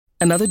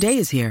Another day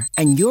is here,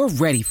 and you're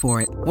ready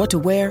for it. What to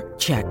wear?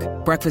 Check.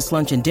 Breakfast,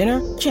 lunch, and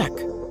dinner? Check.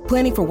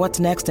 Planning for what's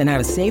next and how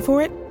to save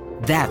for it?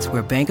 That's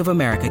where Bank of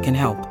America can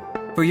help.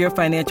 For your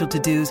financial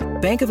to-dos,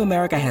 Bank of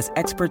America has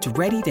experts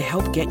ready to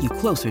help get you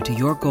closer to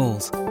your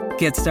goals.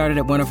 Get started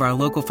at one of our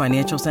local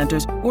financial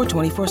centers or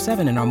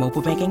 24/7 in our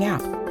mobile banking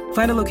app.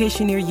 Find a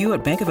location near you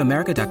at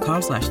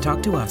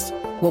bankofamerica.com/talktous.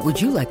 What would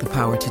you like the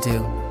power to do?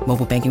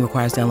 Mobile banking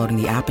requires downloading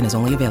the app and is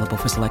only available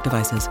for select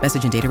devices.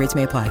 Message and data rates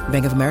may apply.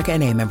 Bank of America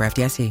N.A., member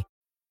FDIC.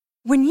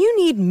 When you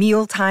need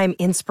mealtime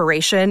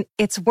inspiration,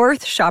 it's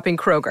worth shopping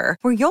Kroger,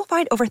 where you'll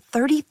find over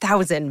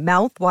 30,000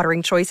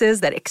 mouth-watering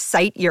choices that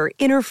excite your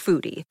inner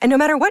foodie. And no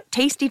matter what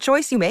tasty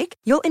choice you make,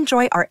 you'll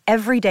enjoy our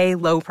everyday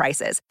low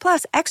prices,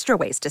 plus extra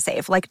ways to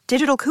save, like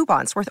digital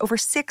coupons worth over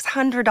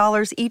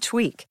 $600 each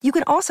week. You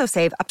can also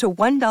save up to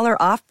 $1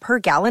 off per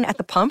gallon at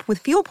the pump with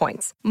fuel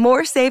points.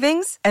 More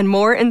savings and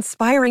more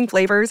inspiring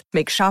flavors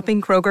make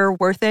shopping Kroger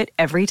worth it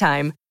every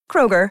time.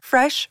 Kroger,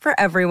 fresh for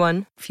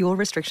everyone. Fuel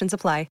restrictions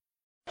apply.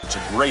 It's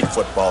a great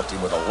football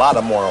team with a lot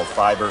of moral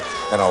fiber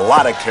and a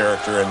lot of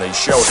character, and they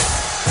showed it.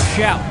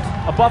 Shout,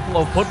 a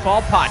Buffalo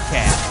football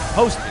podcast,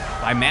 hosted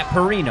by Matt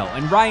Perino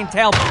and Ryan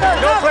Talbot.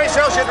 No place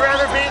else you'd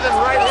rather be than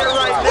right here,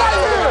 right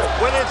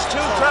now. When it's too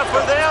tough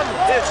for them,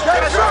 it's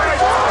just right.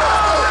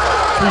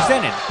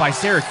 Presented by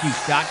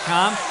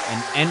Syracuse.com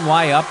and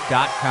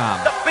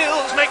NYUp.com. The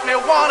Bills make me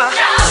wanna.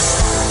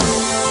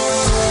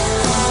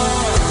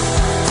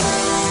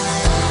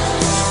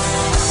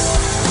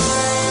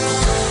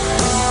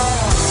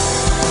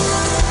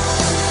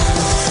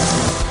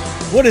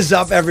 What is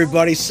up,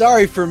 everybody?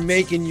 Sorry for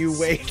making you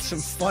wait. Some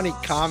funny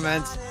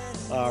comments.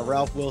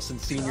 Ralph Wilson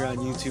Sr. on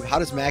YouTube. How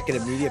does Matt get a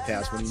media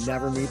pass when he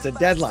never meets a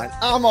deadline?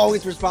 I'm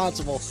always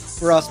responsible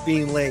for us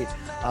being late.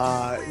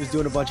 Was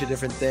doing a bunch of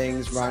different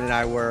things. Ryan and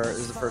I were. This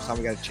is the first time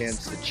we got a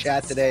chance to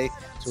chat today.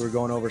 So we're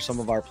going over some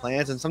of our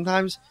plans. And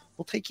sometimes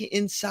we'll take you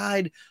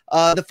inside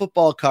the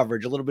football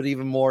coverage a little bit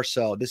even more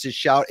so. This is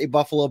Shout, a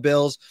Buffalo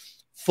Bills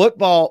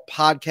football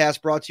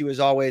podcast brought to you as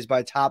always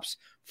by Topps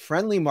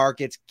Friendly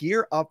Markets.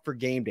 Gear up for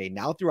game day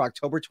now through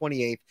October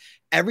 28th.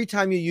 Every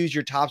time you use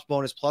your Topps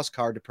Bonus Plus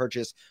card to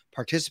purchase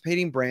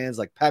participating brands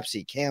like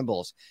Pepsi,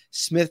 Campbell's,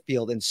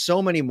 Smithfield, and so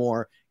many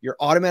more, you're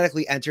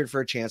automatically entered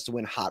for a chance to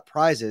win hot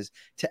prizes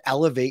to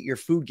elevate your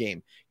food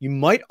game. You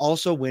might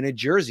also win a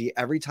jersey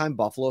every time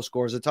Buffalo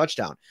scores a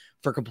touchdown.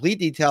 For complete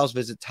details,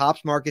 visit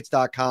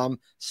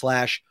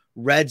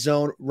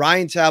topsmarkets.com/redzone.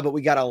 Ryan Talbot,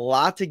 we got a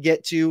lot to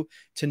get to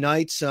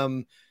tonight.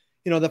 Some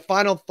the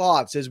final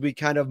thoughts as we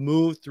kind of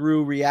move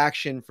through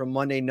reaction from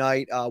Monday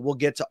night. We'll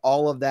get to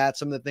all of that,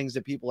 some of the things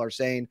that people are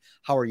saying.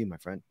 How are you, my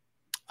friend?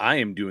 I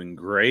am doing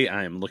great.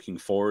 I am looking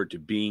forward to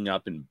being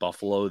up in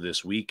Buffalo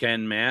this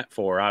weekend, Matt,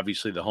 for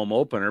obviously the home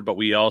opener, but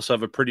we also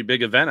have a pretty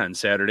big event on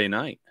Saturday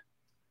night.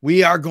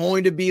 We are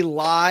going to be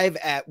live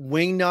at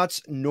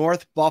Wingnuts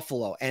North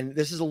Buffalo, and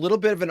this is a little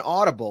bit of an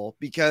audible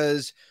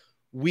because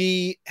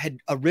we had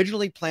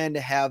originally planned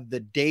to have the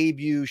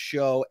debut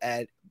show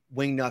at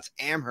Wingnuts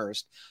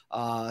Amherst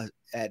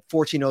at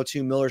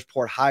 1402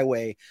 Millersport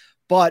Highway,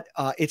 but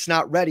it's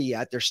not ready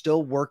yet. They're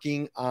still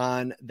working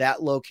on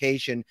that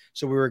location.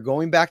 So we were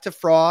going back to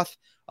Froth,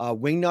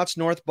 Wingnuts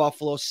North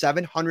Buffalo,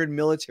 700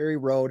 Military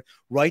Road.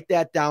 Write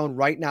that down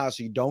right now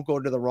so you don't go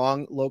to the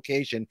wrong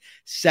location.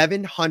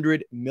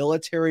 700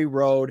 Military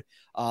Road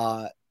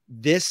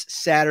this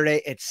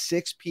Saturday at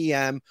 6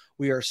 p.m.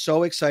 We are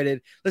so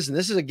excited. Listen,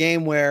 this is a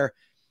game where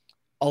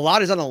a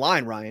lot is on the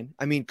line, Ryan.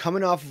 I mean,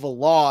 coming off of a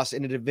loss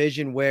in a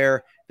division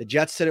where the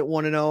Jets sit at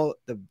 1-0,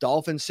 the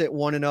Dolphins sit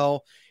 1-0.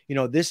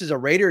 This is a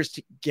Raiders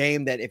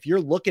game that if you're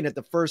looking at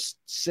the first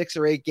 6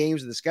 or 8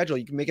 games of the schedule,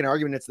 you can make an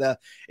argument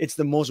it's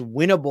the most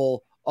winnable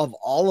of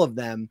all of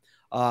them.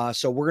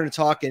 So we're going to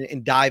talk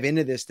and dive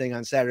into this thing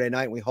on Saturday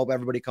night. And we hope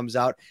everybody comes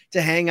out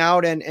to hang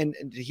out and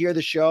to hear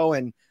the show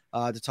and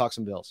to talk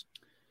some Bills.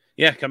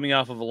 Yeah, coming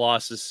off of a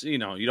loss is, you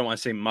don't want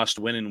to say must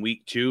win in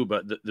week 2,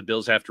 but the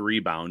Bills have to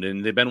rebound,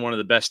 and they've been one of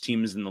the best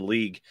teams in the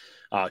league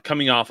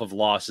coming off of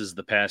losses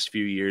the past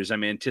few years.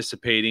 I'm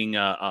anticipating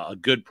a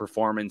good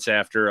performance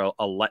after a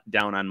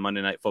letdown on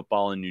Monday Night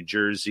Football in New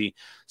Jersey.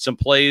 Some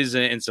plays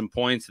and some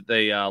points that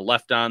they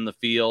left on the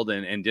field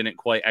and didn't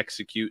quite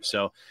execute.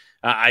 So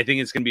I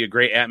think it's going to be a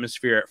great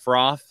atmosphere at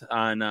Froth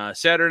on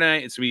Saturday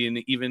night. It's going to be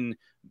an even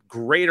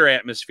greater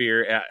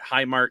atmosphere at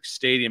Highmark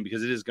Stadium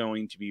because it is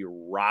going to be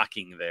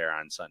rocking there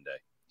on Sunday.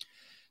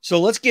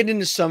 So let's get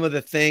into some of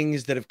the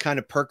things that have kind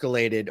of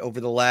percolated over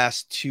the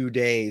last 2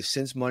 days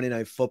since Monday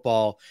Night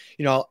Football.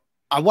 I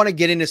want to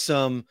get into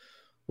some,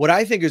 what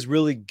I think is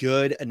really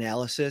good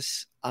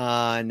analysis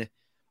on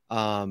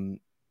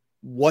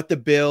what the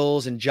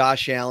Bills and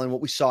Josh Allen, what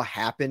we saw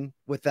happen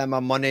with them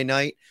on Monday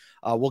night.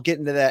 We'll get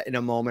into that in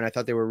a moment. I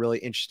thought they were really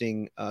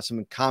interesting,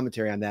 some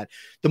commentary on that.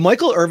 The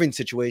Michael Irvin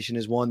situation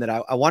is one that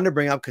I wanted to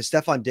bring up because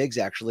Stefon Diggs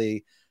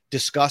actually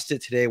discussed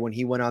it today when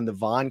he went on the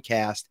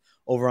Voncast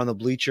over on the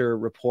Bleacher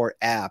Report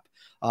app.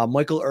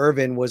 Michael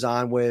Irvin was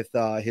on with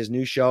his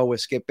new show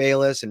with Skip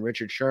Bayless and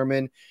Richard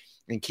Sherman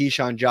and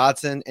Keyshawn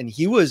Johnson, and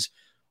he was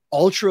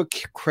ultra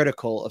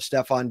critical of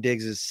Stefon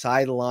Diggs'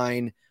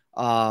 sideline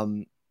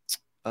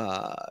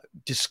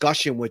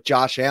discussion with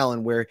Josh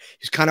Allen, where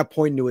he's kind of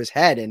pointing to his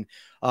head. And,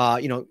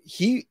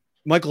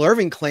 Michael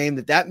Irvin claimed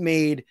that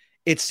made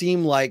it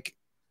seem like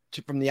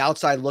from the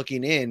outside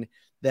looking in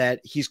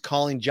that he's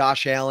calling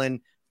Josh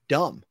Allen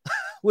dumb,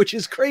 which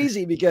is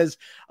crazy because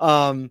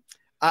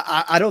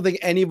I don't think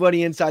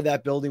anybody inside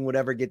that building would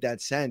ever get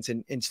that sense.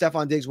 And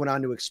Stefon Diggs went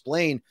on to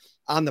explain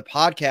on the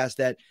podcast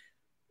that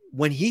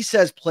when he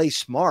says play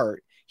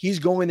smart, he's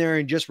going there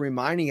and just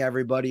reminding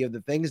everybody of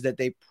the things that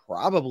they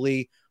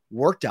probably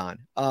worked on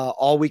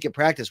all week at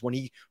practice. When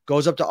he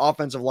goes up to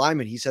offensive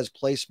linemen, he says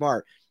play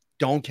smart.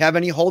 Don't have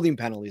any holding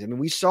penalties. I mean,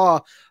 we saw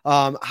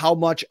how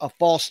much a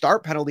false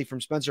start penalty from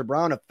Spencer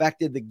Brown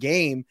affected the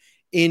game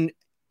in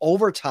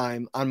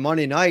overtime on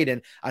Monday night.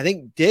 And I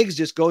think Diggs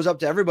just goes up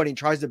to everybody and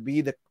tries to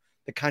be the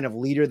kind of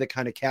leader, the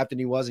kind of captain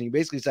he was. And he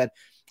basically said,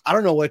 I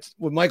don't know what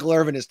Michael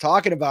Irvin is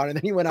talking about. And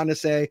then he went on to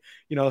say,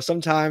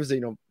 sometimes,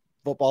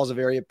 football is a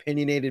very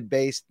opinionated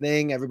based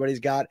thing. Everybody's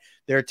got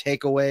their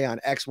takeaway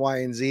on X, Y,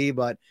 and Z,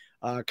 but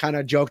kind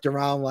of joked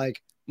around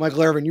like,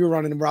 Michael Irvin, you were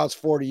running them routes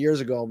 40 years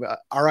ago.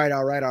 All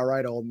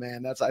right, old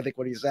man. That's, I think,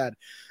 what he said.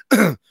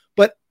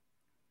 But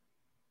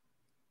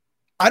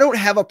I don't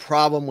have a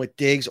problem with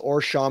Diggs or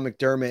Sean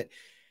McDermott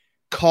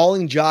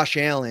calling Josh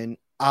Allen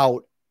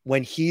out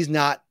when he's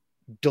not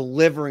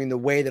delivering the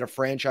way that a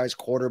franchise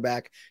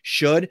quarterback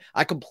should.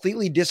 I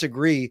completely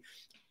disagree,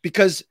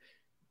 because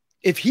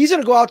if he's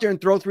going to go out there and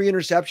throw 3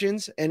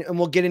 interceptions, and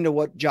we'll get into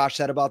what Josh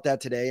said about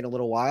that today in a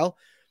little while,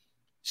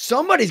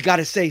 somebody's got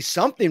to say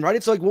something, right?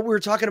 It's like what we were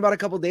talking about a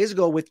couple of days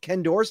ago with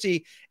Ken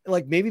Dorsey,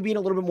 like maybe being a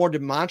little bit more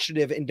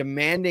demonstrative and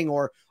demanding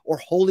or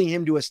holding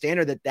him to a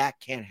standard that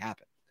can't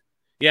happen.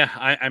 Yeah,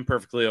 I'm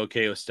perfectly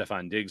okay with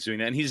Stefon Diggs doing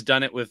that. And he's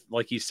done it with,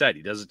 like he said,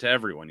 he does it to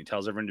everyone. He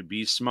tells everyone to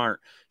be smart.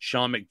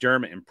 Sean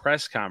McDermott in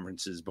press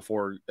conferences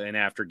before and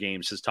after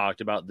games has talked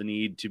about the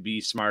need to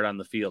be smart on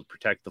the field,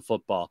 protect the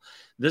football.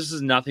 This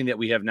is nothing that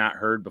we have not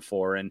heard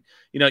before. And,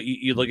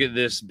 you look at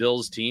this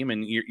Bills team,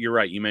 and you're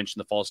right. You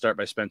mentioned the false start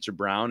by Spencer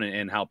Brown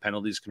and how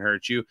penalties can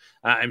hurt you.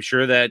 I'm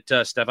sure that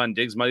Stefon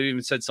Diggs might have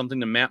even said something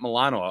to Matt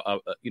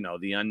Milano,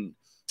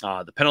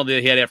 the penalty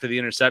that he had after the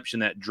interception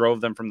that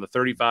drove them from the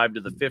 35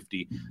 to the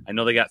 50. I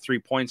know they got 3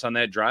 points on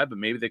that drive, but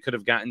maybe they could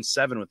have gotten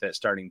 7 with that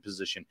starting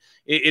position.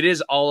 It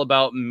is all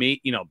about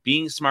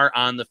being smart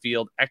on the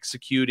field,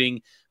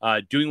 executing,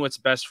 doing what's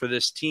best for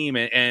this team.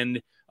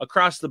 And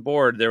across the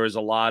board, there was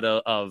a lot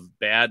of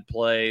bad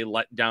play,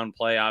 let down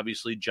play.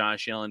 Obviously,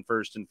 Josh Allen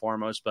first and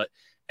foremost, but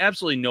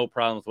absolutely no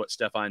problem with what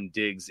Stefon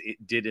Diggs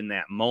did in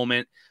that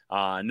moment.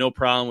 No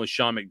problem with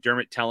Sean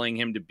McDermott telling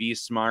him to be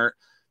smart.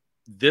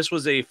 This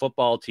was a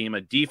football team,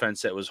 a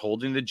defense that was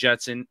holding the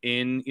Jets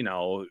in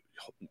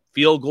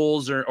field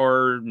goals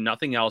or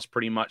nothing else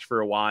pretty much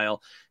for a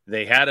while.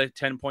 They had a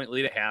 10-point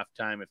lead at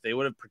halftime. If they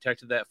would have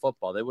protected that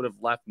football, they would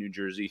have left New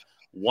Jersey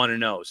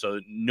 1-0. So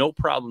no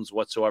problems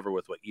whatsoever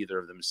with what either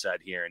of them said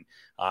here. And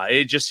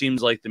it just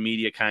seems like the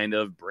media kind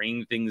of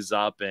bringing things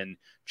up and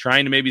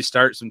trying to maybe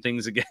start some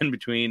things again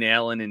between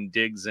Allen and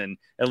Diggs, and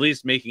at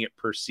least making it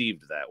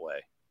perceived that way.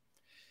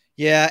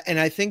 Yeah, and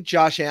I think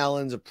Josh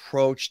Allen's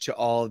approach to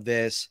all of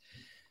this,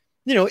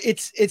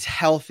 it's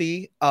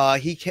healthy.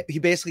 He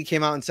basically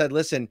came out and said,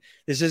 listen,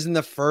 this isn't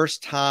the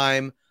first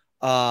time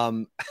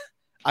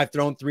I've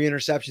thrown 3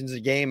 interceptions a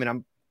game,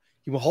 and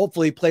he will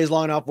hopefully plays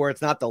long enough where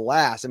it's not the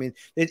last. I mean,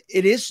 it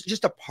is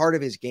just a part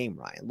of his game,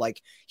 Ryan.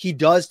 Like, he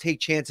does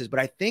take chances, but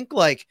I think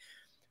like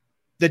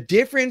the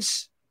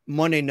difference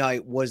Monday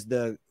night was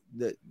the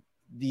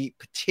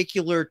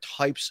particular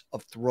types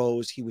of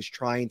throws he was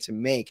trying to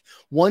make,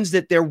 ones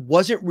that there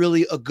wasn't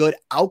really a good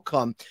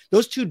outcome.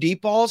 Those 2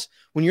 deep balls,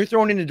 when you're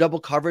thrown into double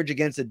coverage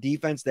against a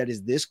defense that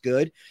is this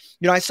good,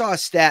 I saw a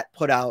stat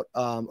put out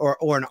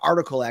or an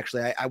article.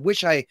 Actually, I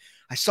wish I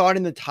saw it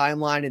in the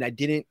timeline and I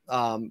didn't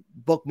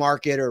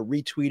bookmark it or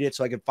retweet it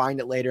so I could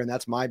find it later. And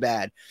that's my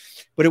bad.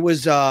 But it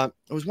was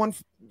one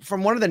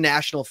from one of the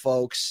national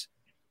folks,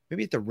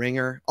 maybe at the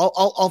Ringer.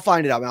 I'll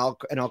find it out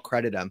and I'll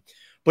credit him.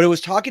 But it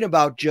was talking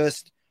about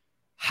just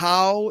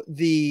how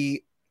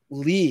the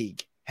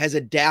league has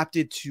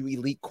adapted to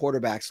elite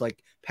quarterbacks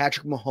like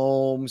Patrick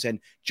Mahomes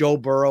and Joe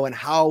Burrow, and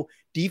how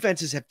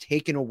defenses have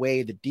taken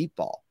away the deep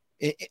ball.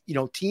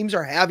 Teams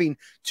are having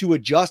to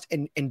adjust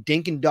and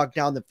dink and duck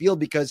down the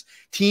field because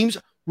teams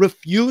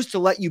refuse to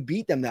let you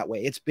beat them that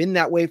way. It's been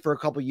that way for a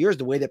couple of years,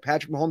 the way that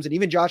Patrick Mahomes and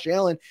even Josh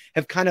Allen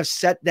have kind of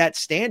set that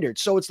standard.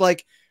 So it's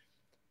like,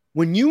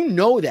 when you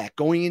know that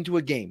going into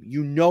a game,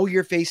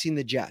 you're facing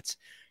the Jets,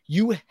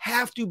 you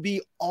have to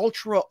be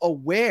ultra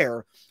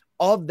aware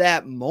of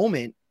that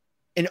moment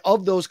and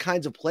of those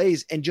kinds of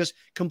plays and just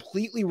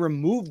completely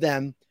remove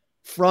them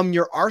from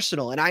your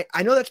arsenal. And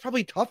I know that's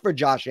probably tough for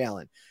Josh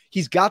Allen.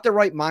 He's got the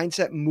right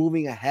mindset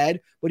moving ahead,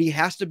 but he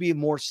has to be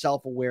more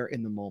self-aware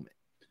in the moment.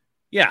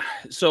 Yeah.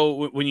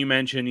 So when you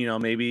mention,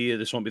 maybe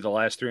this won't be the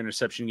last 3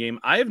 interception game,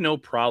 I have no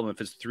problem if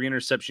it's a 3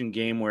 interception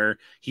game where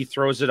he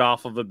throws it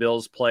off of a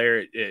Bills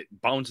player, it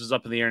bounces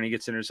up in the air and he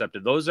gets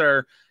intercepted. Those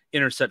are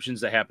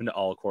interceptions that happen to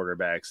all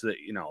quarterbacks. That,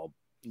 you know,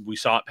 we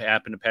saw it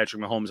happen to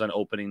Patrick Mahomes on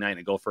opening night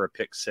and go for a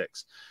pick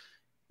six.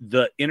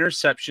 The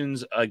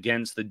interceptions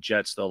against the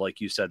Jets, though,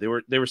 like you said,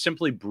 they were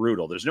simply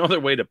brutal. There's no other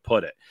way to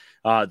put it.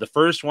 The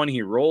first one,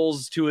 he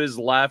rolls to his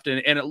left, and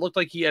it looked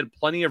like he had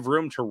plenty of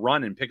room to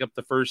run and pick up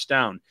the first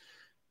down.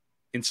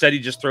 Instead, he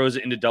just throws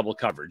it into double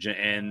coverage,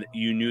 and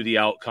you knew the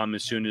outcome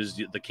as soon as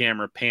the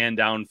camera panned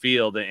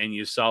downfield and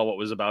you saw what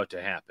was about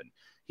to happen.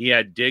 He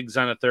had Diggs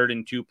on a 3rd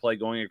and 2 play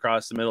going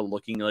across the middle,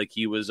 looking like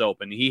he was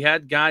open. He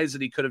had guys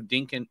that he could have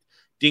dinked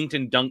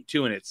and dunked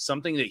to, and it's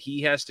something that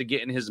he has to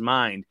get in his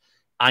mind.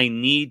 I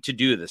need to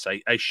do this.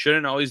 I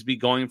shouldn't always be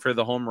going for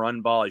the home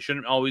run ball. I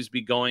shouldn't always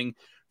be going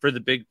for the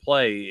big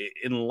play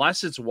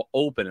unless it's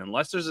open,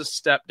 unless there's a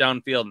step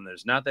downfield and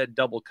there's not that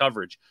double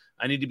coverage.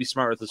 I need to be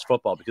smart with this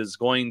football because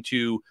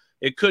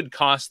it could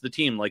cost the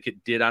team like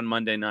it did on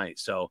Monday night.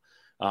 So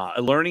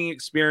a learning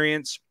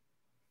experience.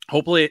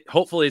 Hopefully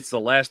it's the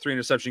last 3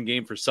 interception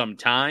game for some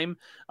time,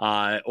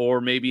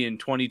 or maybe in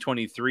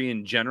 2023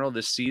 in general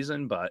this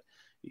season. But,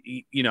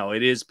 you know,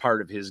 it is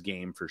part of his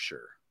game for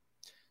sure.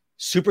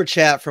 Super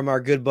chat from our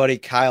good buddy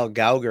Kyle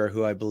Gauger,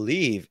 who I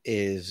believe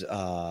is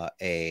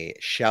a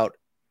Shout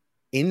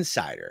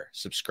Insider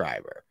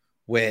subscriber,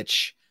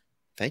 which,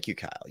 thank you,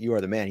 Kyle. You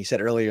are the man. He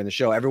said earlier in the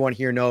show, everyone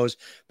here knows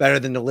better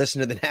than to listen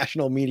to the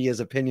national media's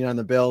opinion on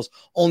the Bills.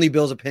 Only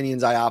Bills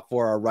opinions I opt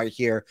for are right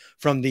here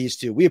from these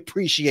two. We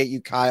appreciate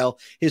you, Kyle.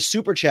 His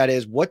super chat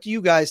is, what do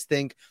you guys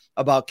think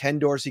about Ken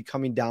Dorsey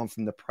coming down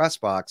from the press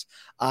box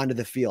onto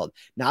the field?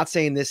 Not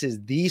saying this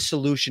is the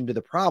solution to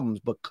the problems,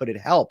 but could it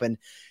help? And,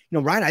 you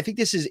know, Ryan, I think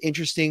this is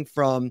interesting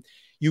from,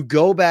 you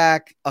go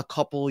back a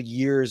couple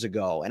years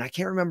ago, and I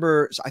can't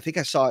remember. I think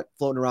I saw it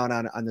floating around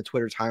on the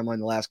Twitter timeline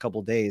the last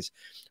couple of days,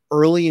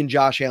 early in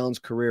Josh Allen's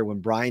career, when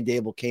Brian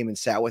Dable came and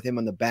sat with him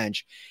on the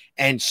bench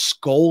and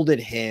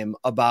scolded him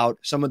about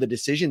some of the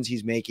decisions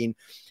he's making.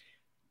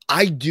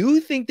 I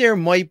do think there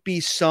might be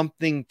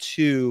something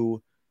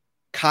to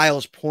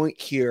Kyle's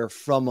point here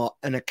from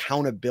an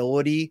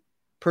accountability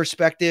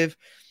perspective.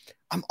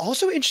 I'm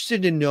also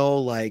interested to know,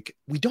 like,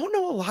 we don't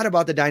know a lot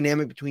about the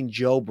dynamic between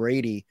Joe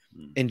Brady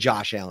and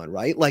Josh Allen,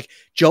 right? Like,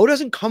 Joe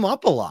doesn't come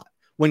up a lot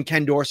when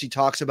Ken Dorsey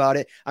talks about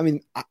it. I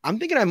mean, I'm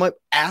thinking I might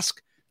ask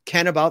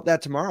Ken about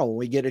that tomorrow when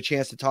we get a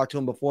chance to talk to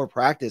him before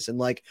practice. And,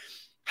 like,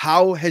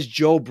 how has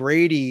Joe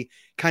Brady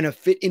kind of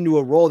fit into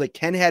a role that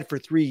Ken had for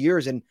 3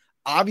 years and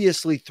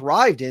obviously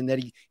thrived in,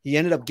 that he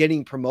ended up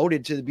getting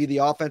promoted to be the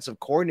offensive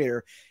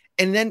coordinator?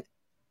 And then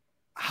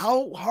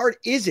how hard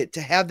is it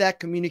to have that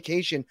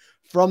communication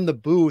from the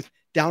booth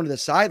down to the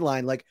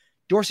sideline? Like,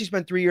 Dorsey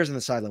spent 3 years on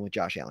the sideline with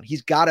Josh Allen.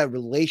 He's got a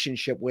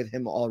relationship with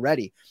him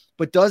already,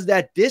 but does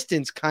that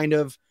distance kind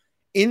of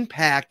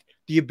impact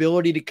the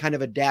ability to kind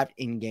of adapt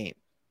in game?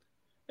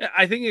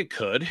 I think it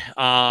could.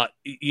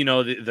 You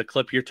know, the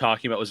clip you're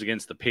talking about was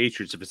against the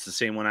Patriots, if it's the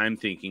same one I'm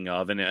thinking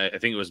of. And I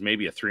think it was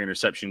maybe a 3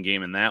 interception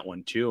game in that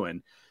one too.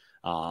 And,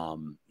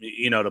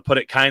 you know, to put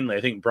it kindly,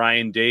 I think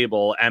Brian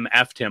Dable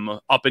MF'd him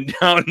up and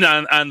down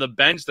on the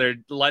bench there,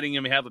 letting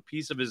him have a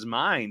piece of his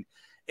mind.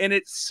 And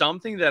it's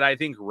something that I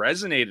think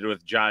resonated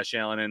with Josh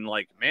Allen, and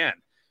like, man,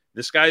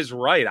 this guy's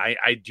right.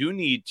 I do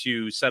need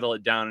to settle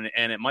it down.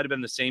 And it might've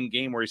been the same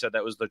game where he said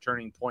that was the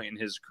turning point in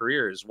his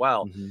career as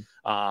well.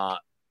 Mm-hmm.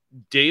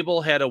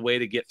 Dable had a way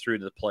to get through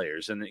to the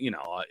players. And, you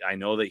know, I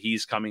know that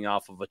he's coming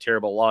off of a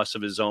terrible loss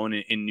of his own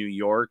in New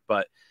York,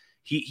 but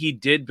he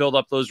did build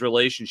up those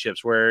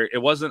relationships where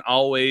it wasn't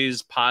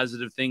always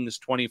positive things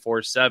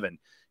 24/7.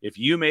 If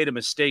you made a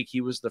mistake, he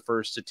was the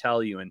first to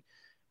tell you. And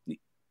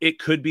it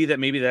could be that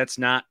maybe that's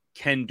not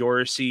Ken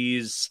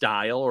Dorsey's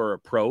style or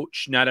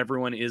approach. Not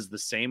everyone is the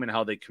same in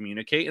how they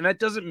communicate. And that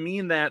doesn't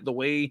mean that the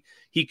way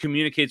he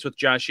communicates with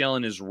Josh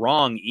Allen is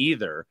wrong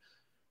either.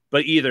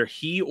 But either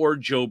he or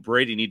Joe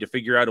Brady need to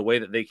figure out a way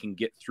that they can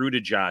get through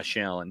to Josh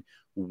Allen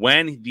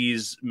when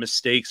these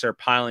mistakes are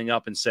piling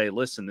up and say,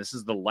 listen, this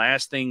is the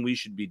last thing we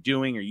should be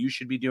doing or you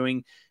should be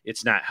doing.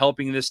 It's not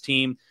helping this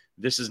team.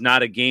 This is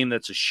not a game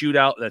that's a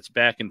shootout that's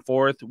back and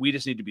forth. We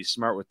just need to be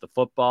smart with the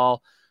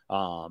football.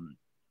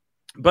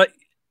 But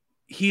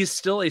he's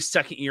still a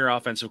second-year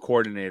offensive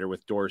coordinator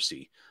with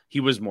Dorsey. He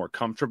was more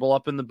comfortable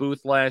up in the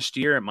booth last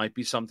year. It might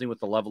be something with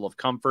the level of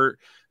comfort,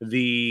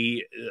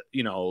 the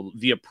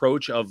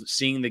approach of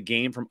seeing the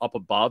game from up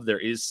above. There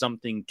is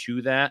something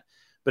to that.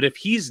 But if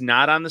he's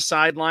not on the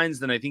sidelines,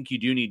 then I think you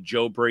do need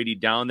Joe Brady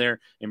down there,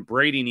 and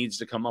Brady needs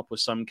to come up with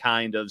some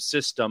kind of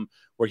system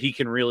where he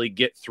can really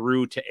get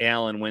through to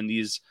Allen when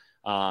these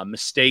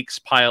mistakes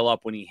pile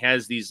up, when he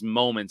has these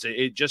moments.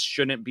 It just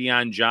shouldn't be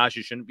on Josh.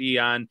 It shouldn't be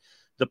on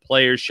the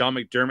players. Sean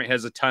McDermott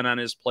has a ton on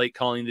his plate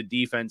calling the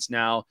defense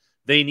now.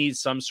 They need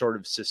some sort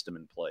of system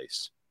in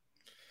place.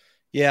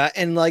 Yeah,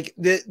 and like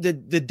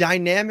the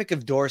dynamic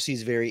of Dorsey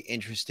is very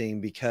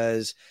interesting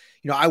because,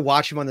 you know, I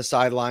watch him on the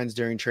sidelines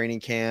during training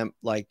camp,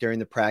 like during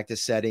the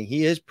practice setting.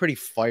 He is pretty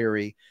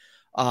fiery.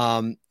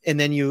 And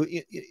then you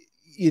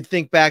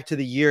think back to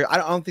the year. I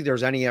don't think there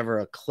was ever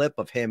a clip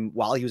of him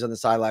while he was on the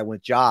sideline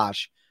with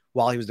Josh,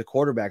 while he was the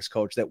quarterback's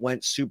coach, that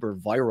went super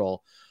viral.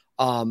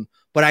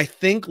 But I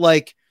think,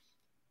 like,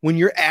 when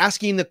you're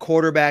asking the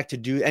quarterback to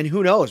do, and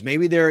who knows,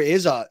 maybe there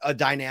is a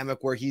dynamic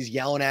where he's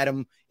yelling at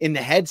him in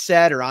the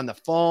headset or on the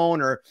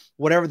phone or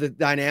whatever the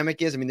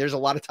dynamic is. I mean, there's a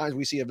lot of times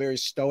we see a very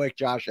stoic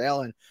Josh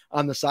Allen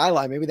on the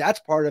sideline. Maybe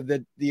that's part of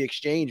the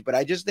exchange, but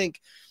I just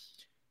think,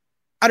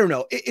 I don't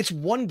know. It's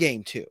one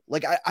game too.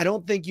 Like, I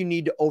don't think you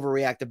need to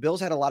overreact. The Bills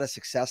had a lot of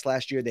success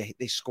last year.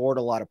 They scored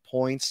a lot of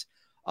points.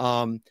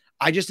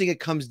 I just think it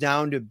comes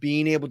down to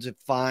being able to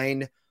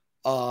find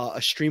a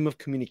stream of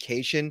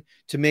communication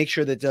to make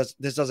sure that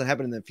this doesn't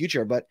happen in the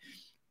future. But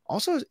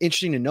also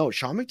interesting to note,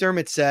 Sean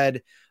McDermott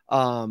said,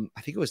 I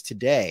think it was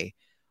today,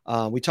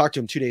 we talked to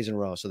him 2 days in a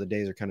row, so the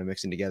days are kind of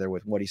mixing together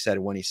with what he said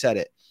and when he said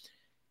it.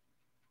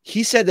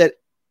 He said that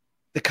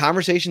the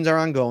conversations are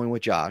ongoing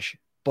with Josh,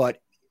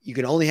 but you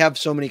can only have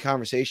so many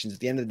conversations. At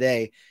the end of the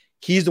day,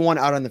 he's the one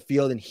out on the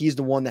field and he's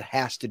the one that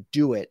has to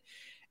do it.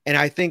 And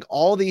I think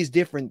all these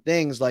different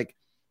things, like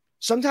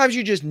sometimes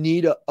you just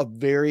need a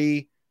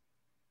very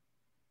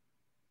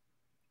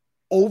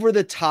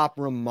over-the-top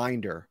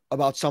reminder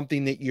about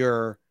something that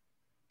you're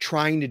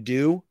trying to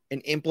do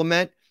and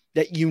implement,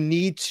 that you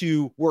need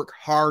to work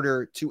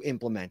harder to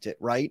implement it,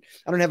 right?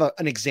 I don't have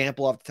an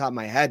example off the top of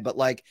my head, but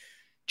like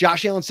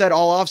Josh Allen said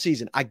all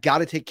offseason, I got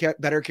to take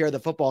better care of the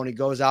football, and he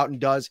goes out and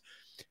does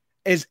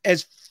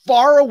as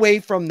far away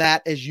from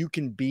that as you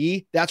can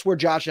be. That's where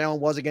Josh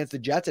Allen was against the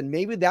Jets, and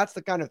maybe that's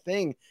the kind of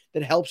thing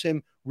that helps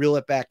him reel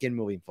it back in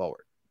moving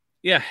forward.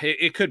 Yeah,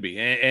 it could be.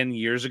 And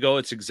years ago,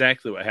 it's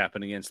exactly what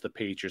happened against the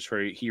Patriots,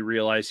 where he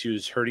realized he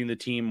was hurting the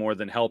team more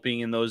than helping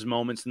in those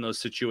moments, in those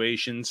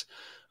situations.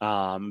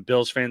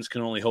 Bills fans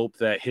can only hope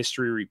that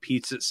history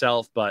repeats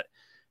itself, but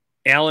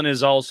Allen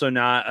is also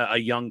not a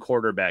young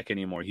quarterback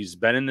anymore. He's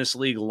been in this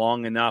league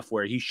long enough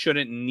where he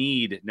shouldn't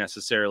need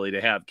necessarily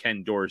to have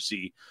Ken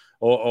Dorsey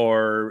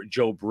or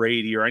Joe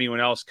Brady or anyone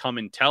else come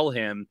and tell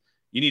him,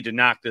 you need to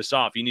knock this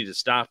off. You need to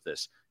stop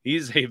this.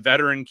 He's a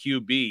veteran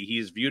QB.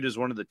 He's viewed as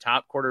one of the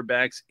top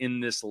quarterbacks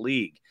in this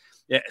league.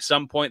 At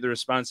some point, the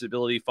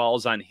responsibility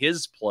falls on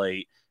his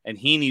plate, and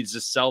he needs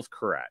to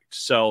self-correct.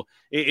 So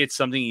it's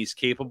something he's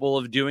capable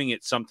of doing.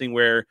 It's something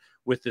where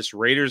with this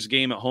Raiders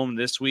game at home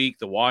this week,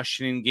 the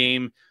Washington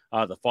game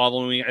the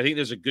following week, I think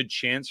there's a good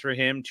chance for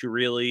him to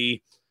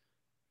really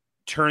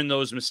turn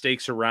those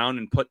mistakes around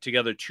and put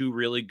together two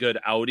really good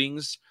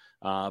outings.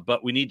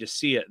 But we need to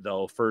see it,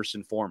 though, first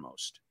and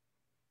foremost.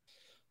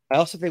 I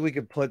also think we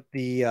could put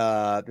the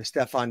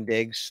Stefon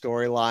Diggs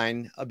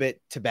storyline a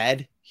bit to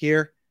bed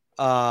here.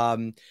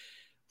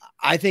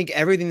 I think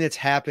everything that's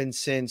happened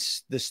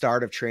since the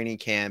start of training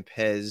camp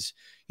has,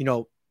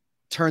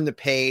 turned the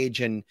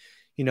page, and,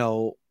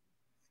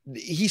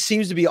 he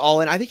seems to be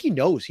all in. I think he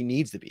knows he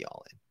needs to be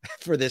all in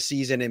for this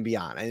season and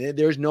beyond. And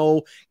there's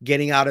no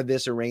getting out of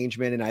this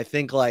arrangement. And I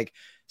think like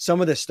some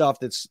of the stuff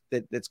that's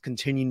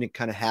continuing to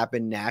kind of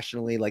happen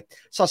nationally, like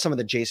saw some of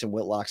the Jason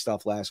Whitlock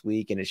stuff last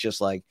week, and it's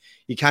just like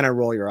you kind of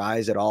roll your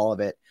eyes at all of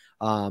it.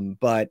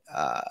 But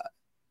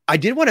I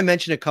did want to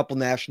mention a couple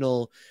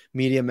national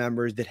media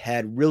members that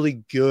had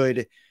really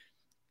good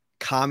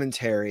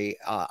commentary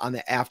on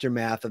the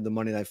aftermath of the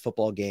Monday Night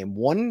Football game.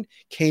 One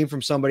came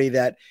from somebody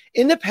that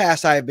in the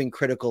past I have been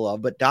critical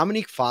of, but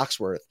Dominique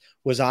Foxworth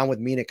was on with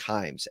Mina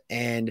Kimes,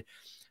 and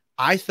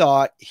I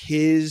thought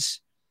his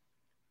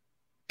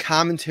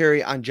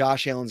commentary on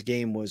Josh Allen's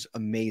game was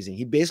amazing.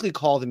 He basically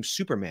called him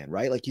Superman,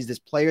 right? Like he's this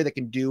player that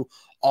can do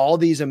all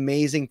these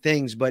amazing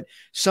things, but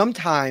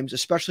sometimes,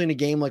 especially in a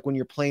game like when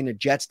you're playing a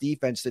Jets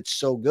defense that's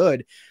so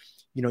good,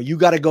 you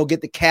got to go get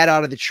the cat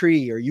out of the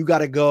tree, or you got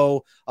to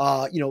go,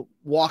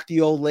 walk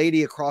the old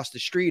lady across the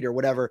street or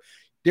whatever.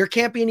 There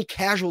can't be any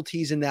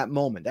casualties in that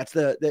moment. That's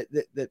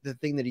the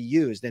thing that he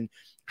used. And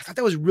I thought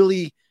that was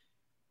really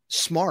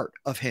smart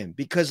of him,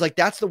 because like,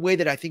 that's the way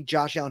that I think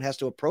Josh Allen has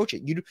to approach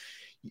it.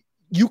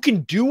 You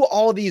can do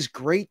all these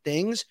great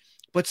things,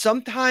 but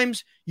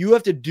sometimes you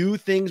have to do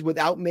things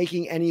without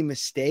making any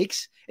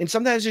mistakes. And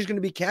sometimes there's going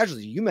to be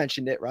casualties. You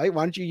mentioned it, right?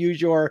 Why don't you use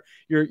your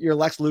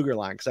Lex Luger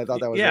line? Because I thought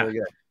that was really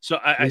good. So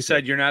I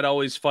said you're not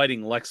always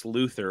fighting Lex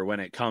Luthor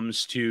when it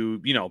comes to,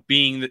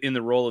 being in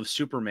the role of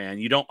Superman.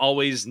 You don't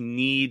always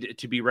need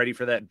to be ready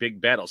for that big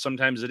battle.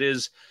 Sometimes it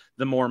is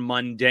the more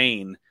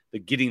mundane, the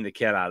getting the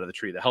cat out of the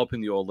tree, the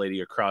helping the old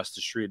lady across the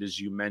street, as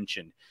you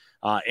mentioned.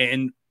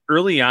 And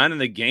early on in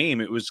the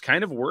game, it was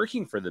kind of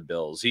working for the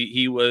Bills.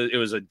 It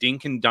was a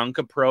dink and dunk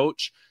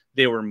approach.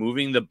 They were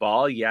moving the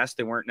ball. Yes,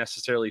 they weren't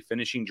necessarily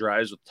finishing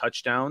drives with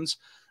touchdowns,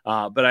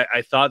 but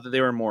I thought that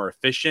they were more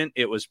efficient.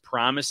 It was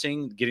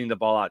promising, getting the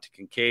ball out to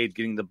Kincaid,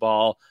 getting the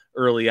ball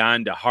early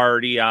on to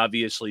Hardy,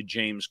 obviously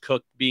James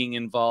Cook being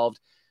involved.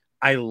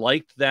 I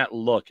liked that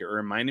look. It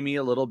reminded me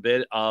a little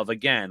bit of,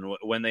 again,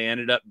 when they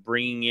ended up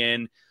bringing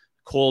in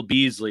Cole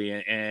Beasley,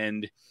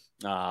 and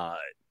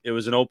it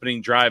was an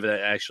opening drive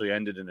that actually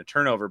ended in a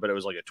turnover, but it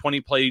was like a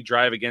 20-play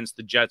drive against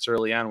the Jets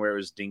early on where it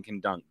was dink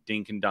and dunk,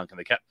 and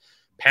they kept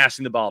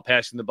passing the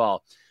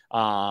ball.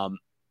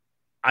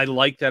 I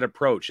like that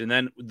approach. And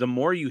then the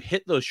more you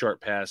hit those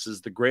short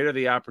passes, the greater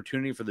the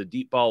opportunity for the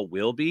deep ball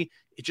will be.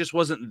 It just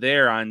wasn't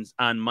there on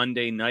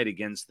Monday night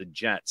against the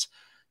Jets.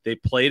 They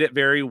played it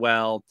very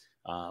well.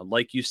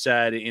 Like you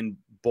said, in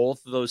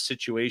both of those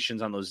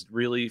situations on those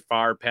really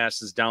far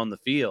passes down the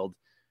field,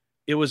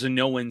 it was a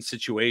no-win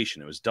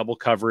situation. It was double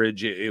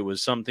coverage. It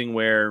was something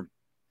where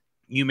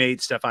you made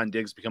Stefon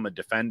Diggs become a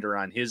defender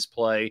on his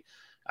play.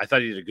 I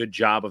thought he did a good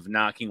job of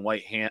knocking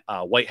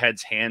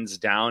Whitehead's hands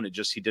down.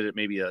 He did it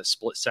maybe a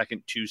split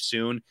second too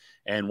soon,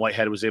 and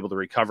Whitehead was able to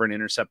recover and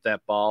intercept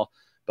that ball.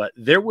 But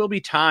there will be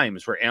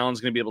times where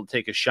Allen's going to be able to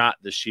take a shot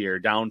this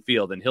year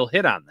downfield, and he'll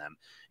hit on them.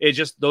 It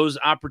just, those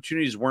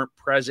opportunities weren't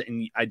present,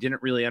 and I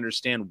didn't really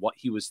understand what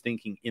he was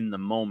thinking in the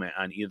moment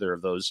on either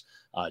of those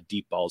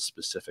deep balls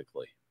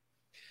specifically.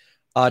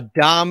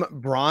 Dom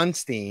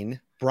Bromstead,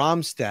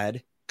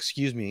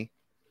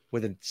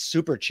 with a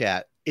super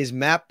chat. Is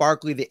Matt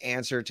Barkley the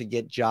answer to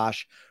get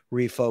Josh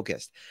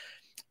refocused?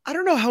 I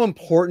don't know how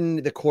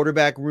important the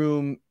quarterback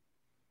room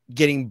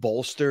getting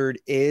bolstered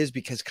is,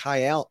 because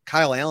Kyle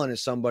Allen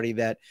is somebody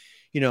that,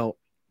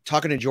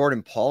 talking to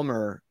Jordan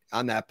Palmer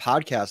on that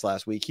podcast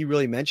last week, he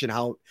really mentioned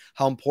how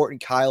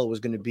important Kyle was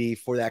going to be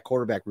for that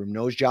quarterback room.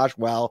 Knows Josh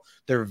well.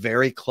 They're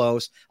very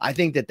close. I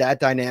think that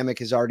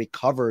dynamic is already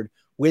covered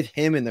with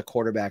him in the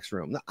quarterback's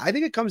room. I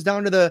think it comes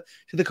down to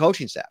the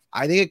coaching staff.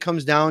 I think it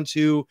comes down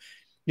to,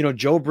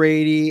 Joe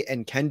Brady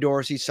and Ken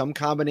Dorsey, some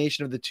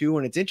combination of the two.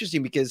 And it's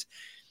interesting because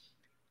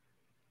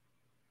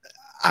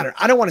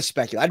I don't want to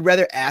speculate. I'd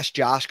rather ask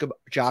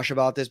Josh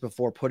about this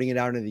before putting it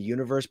out into the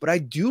universe. But I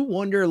do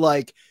wonder,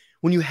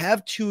 when you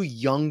have two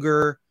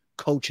younger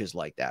coaches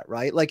like that,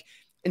 right?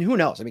 And who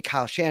knows? I mean,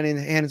 Kyle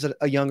Shanahan's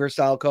a younger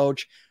style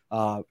coach.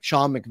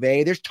 Sean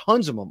McVay, there's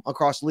tons of them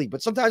across the league.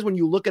 But sometimes when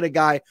you look at a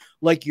guy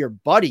like your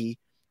buddy,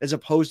 as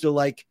opposed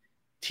to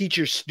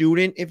teacher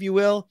student, if you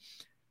will,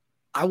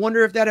 I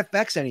wonder if that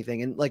affects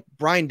anything. And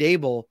Brian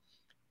Dable,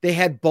 they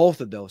had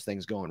both of those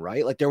things going,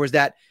 right? There was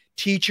that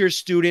teacher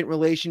student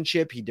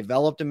relationship. He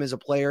developed him as a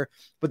player,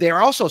 but they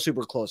are also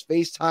super close,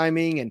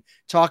 FaceTiming and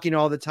talking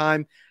all the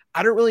time.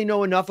 I don't really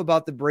know enough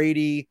about the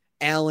Brady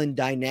Allen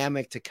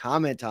dynamic to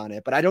comment on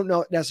it, but I don't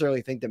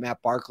necessarily think that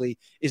Matt Barkley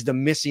is the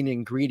missing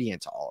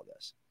ingredient to all of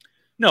this.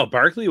 No,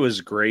 Barkley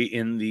was great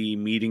in the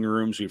meeting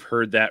rooms. We've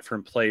heard that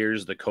from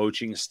players, the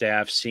coaching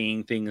staff,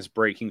 seeing things,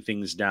 breaking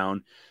things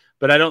down.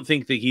 But I don't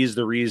think that he's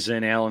the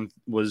reason Allen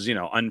was,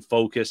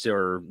 unfocused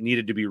or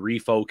needed to be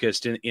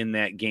refocused in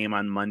that game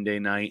on Monday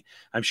night.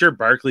 I'm sure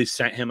Barkley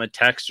sent him a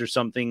text or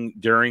something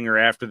during or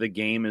after the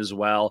game as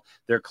well.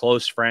 They're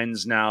close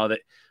friends now.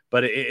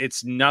 But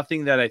it's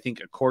nothing that I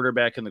think a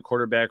quarterback in the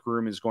quarterback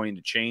room is going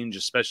to change,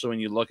 especially when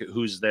you look at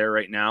who's there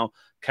right now.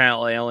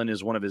 Kyle Allen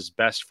is one of his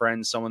best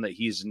friends, someone that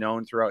he's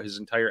known throughout his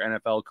entire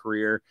NFL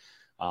career.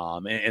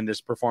 And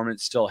this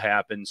performance still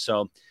happened.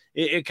 So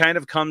it kind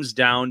of comes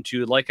down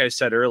to, like I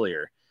said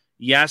earlier,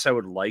 yes, I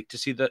would like to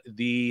see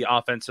the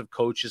offensive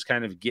coaches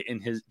kind of get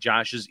in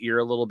Josh's ear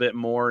a little bit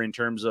more in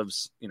terms of,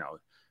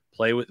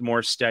 play with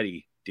more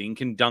steady,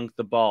 dink and dunk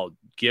the ball,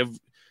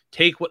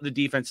 take what the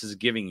defense is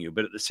giving you.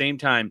 But at the same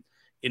time,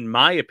 in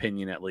my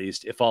opinion, at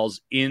least, it falls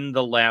in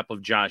the lap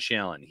of Josh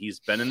Allen. He's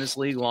been in this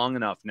league long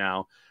enough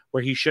now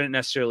where he shouldn't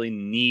necessarily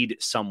need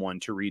someone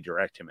to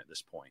redirect him at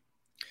this point.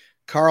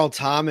 Carl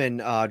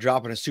Tommen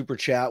dropping a super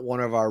chat, one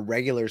of our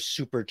regular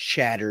super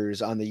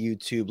chatters on the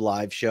YouTube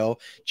live show.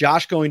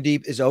 Josh going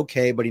deep is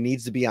okay, but he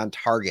needs to be on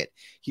target.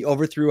 He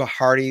overthrew a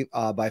Hardy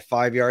by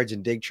 5 yards,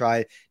 and Diggs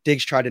tried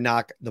to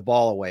knock the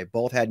ball away.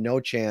 Both had no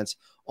chance,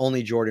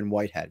 only Jordan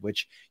Whitehead,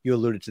 which you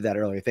alluded to that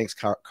earlier. Thanks,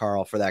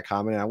 Carl, for that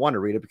comment. And I want to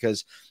read it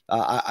because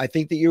I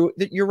think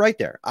that you're right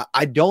there.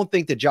 I don't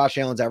think that Josh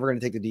Allen's ever going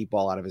to take the deep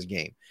ball out of his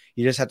game.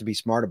 You just have to be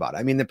smart about it.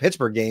 I mean, the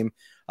Pittsburgh game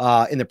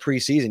in the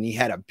preseason, he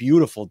had a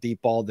beautiful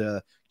deep ball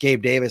to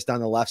Gabe Davis down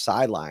the left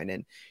sideline.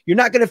 And you're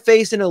not going to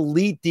face an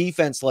elite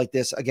defense like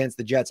this against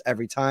the Jets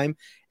every time.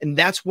 And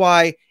that's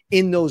why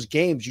in those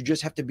games, you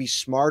just have to be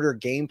smarter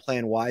game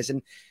plan wise.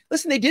 And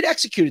listen, they did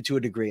execute it to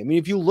a degree. I mean,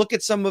 if you look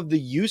at some of the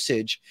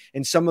usage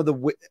and some of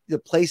the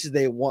places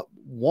they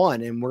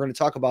won, and we're going to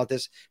talk about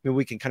this, maybe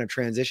we can kind of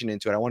transition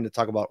into it. I wanted to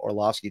talk about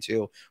Orlovsky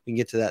too. We can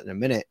get to that in a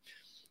minute.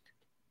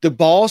 The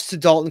balls to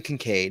Dalton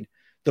Kincaid,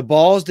 the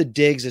balls to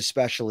Diggs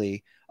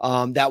especially,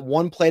 that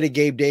one play to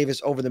Gabe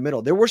Davis over the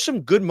middle. There were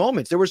some good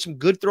moments. There were some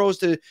good throws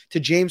to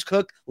James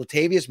Cook.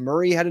 Latavius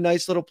Murray had a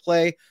nice little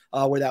play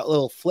where that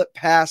little flip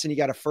pass and he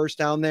got a first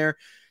down there.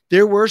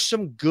 There were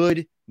some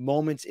good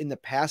moments in the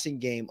passing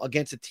game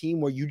against a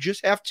team where you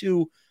just have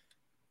to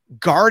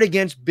guard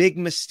against big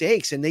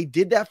mistakes. And they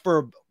did that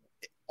for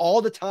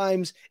all the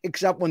times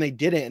except when they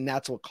didn't, and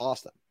that's what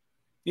cost them.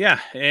 Yeah.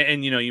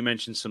 And you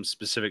mentioned some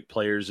specific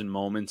players and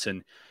moments,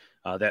 and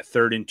that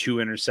 3rd and 2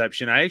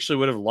 interception. I actually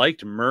would have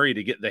liked Murray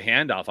to get the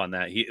handoff on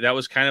that. That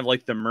was kind of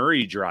like the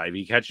Murray drive.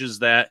 He catches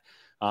that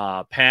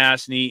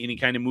pass and he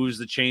kind of moves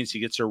the chains. He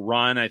gets a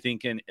run, I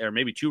think, or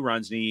maybe 2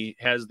 runs, and he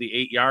has the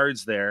 8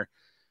 yards there.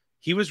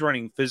 He was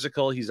running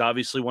physical. He's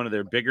obviously one of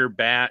their bigger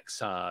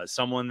backs,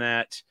 someone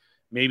that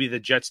maybe the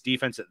Jets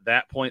defense at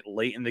that point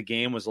late in the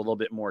game was a little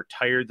bit more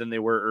tired than they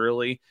were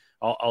early,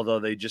 although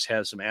they just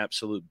have some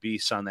absolute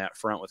beasts on that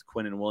front with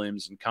Quinn and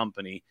Williams and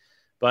company.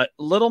 But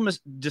little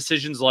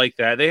decisions like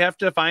that, they have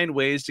to find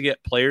ways to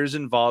get players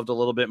involved a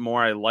little bit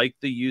more. I like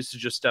the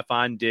usage of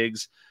Stefon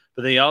Diggs,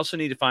 but they also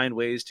need to find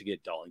ways to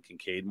get Dalton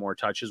Kincaid more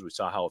touches. We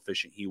saw how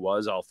efficient he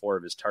was. All 4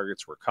 of his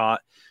targets were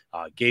caught.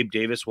 Gabe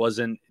Davis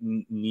wasn't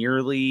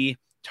nearly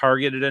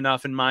targeted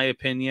enough, in my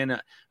opinion.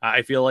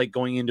 I feel like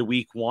going into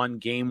week 1,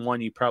 game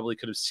 1, you probably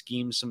could have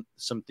schemed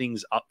some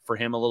things up for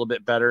him a little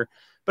bit better.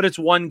 But it's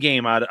one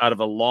game out of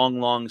a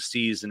long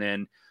season,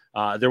 and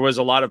there was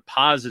a lot of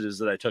positives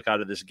that I took out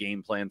of this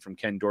game plan from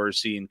Ken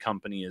Dorsey and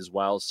company as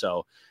well.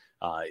 So,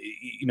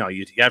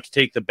 you have to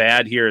take the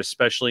bad here,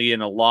 especially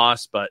in a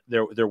loss, but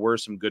there were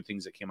some good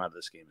things that came out of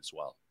this game as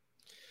well.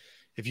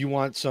 If you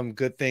want some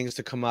good things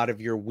to come out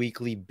of your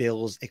weekly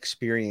Bills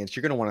experience,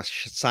 you're going to want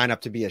to sign up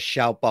to be a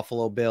Shout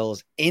Buffalo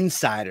Bills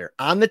insider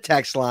on the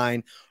text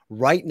line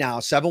right now,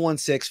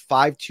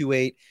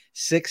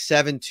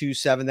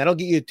 716-528-6727. That'll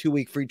get you a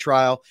 2-week free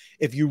trial.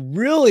 If you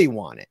really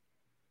want it,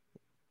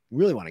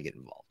 really want to get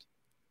involved,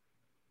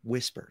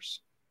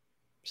 Whispers.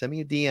 Send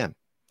me a DM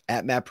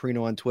at Matt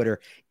Perino on Twitter.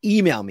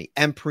 Email me,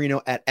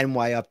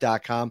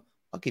 mperino@nyup.com.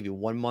 I'll give you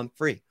 1 month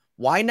free.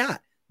 Why not?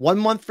 1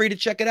 month free to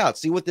check it out.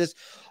 See what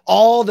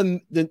all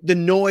the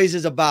noise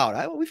is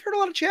about. We've heard a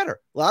lot of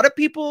chatter. A lot of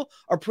people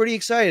are pretty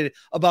excited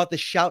about the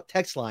Shout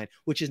text line,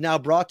 which is now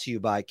brought to you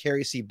by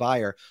Carrie C.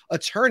 Beyer,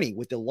 attorney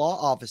with the law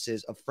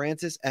offices of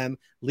Francis M.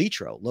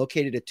 Litro,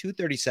 located at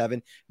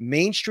 237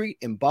 Main Street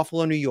in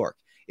Buffalo, New York.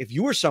 If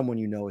you or someone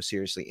you know is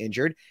seriously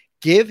injured,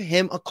 give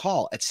him a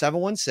call at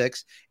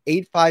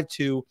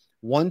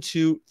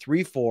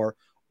 716-852-1234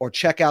 or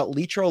check out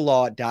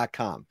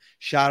litrolaw.com.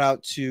 Shout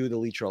out to the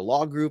Litro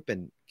Law Group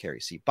and Carrie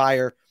C.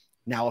 Beyer,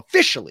 now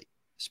officially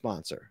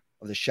sponsor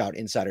of the Shout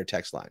Insider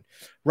text line.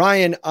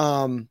 Ryan,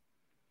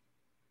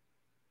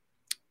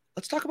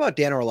 let's talk about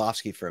Dan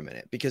Orlovsky for a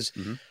minute, because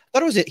I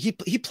thought it was it.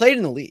 He played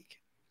in the league.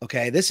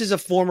 Okay. This is a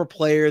former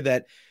player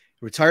that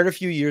retired a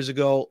few years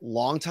ago,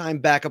 longtime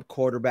backup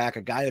quarterback,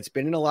 a guy that's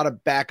been in a lot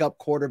of backup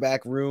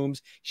quarterback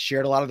rooms,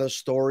 shared a lot of those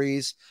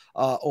stories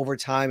over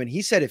time. And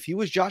he said if he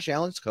was Josh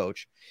Allen's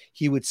coach,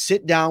 he would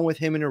sit down with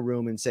him in a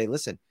room and say,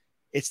 listen,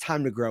 it's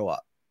time to grow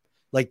up.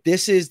 Like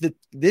this is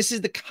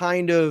the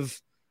kind of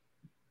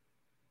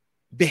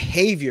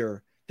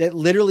behavior that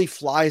literally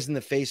flies in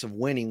the face of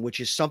winning, which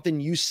is something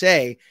you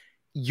say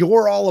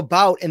you're all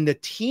about and the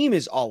team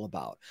is all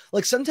about.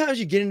 Like sometimes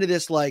you get into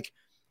this, like,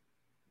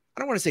 I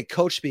don't want to say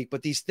coach speak,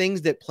 but these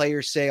things that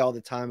players say all the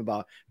time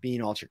about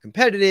being ultra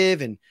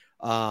competitive and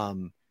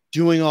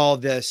doing all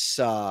this,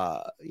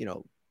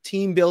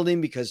 team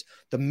building because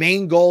the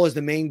main goal is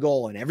the main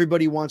goal and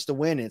everybody wants to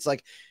win. And it's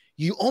like,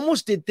 you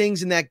almost did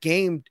things in that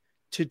game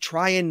to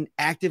try and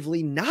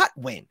actively not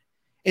win.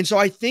 And so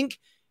I think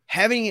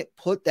having it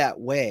put that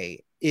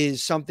way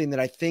is something that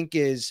I think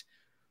is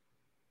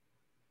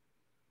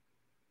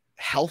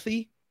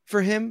healthy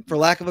for him, for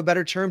lack of a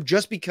better term,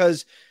 just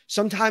because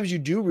sometimes you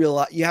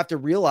have to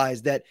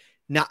realize that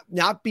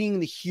not being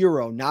the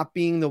hero, not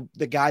being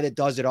the guy that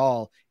does it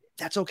all,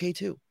 that's okay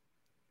too.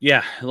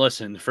 Yeah,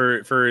 listen,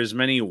 for as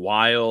many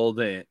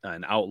wild and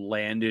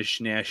outlandish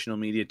national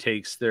media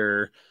takes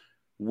there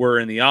were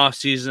in the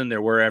offseason,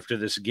 there were after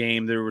this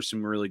game, there were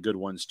some really good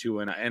ones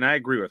too. And I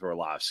agree with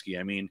Orlovsky.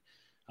 I mean,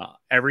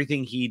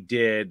 everything he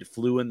did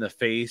flew in the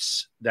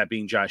face, that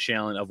being Josh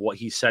Allen, of what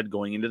he said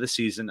going into the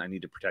season. I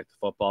need to protect the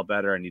football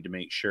better. I need to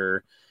make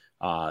sure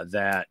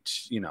that,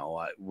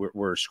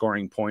 we're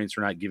scoring points.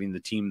 We're not giving the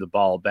team the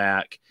ball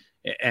back.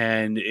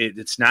 And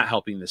it's not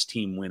helping this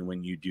team win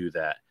when you do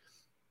that.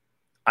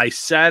 I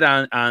said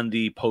on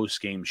the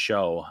post-game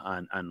show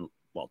on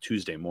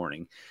Tuesday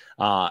morning,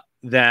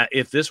 that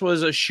if this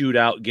was a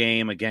shootout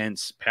game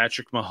against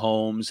Patrick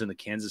Mahomes and the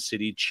Kansas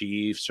City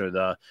Chiefs or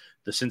the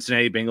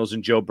Cincinnati Bengals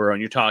and Joe Burrow,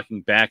 and you're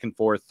talking back and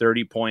forth,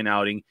 30-point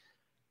outing,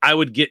 I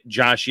would get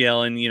Josh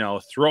Allen,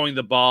 throwing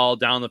the ball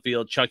down the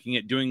field, chucking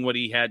it, doing what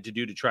he had to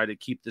do to try to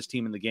keep this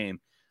team in the game.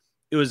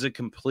 It was a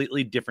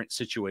completely different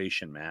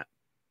situation, Matt.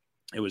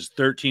 It was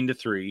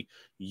 13-3.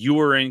 You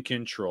were in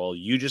control.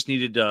 You just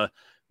needed to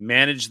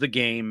manage the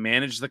game,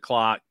 manage the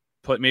clock,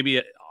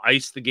 maybe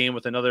ice the game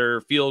with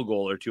another field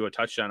goal or two. A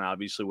touchdown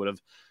obviously would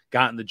have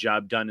gotten the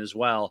job done as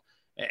well.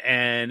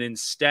 And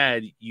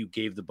instead, you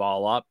gave the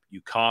ball up.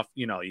 You coughed,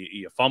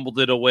 you fumbled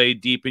it away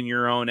deep in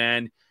your own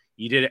end.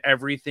 You did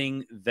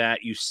everything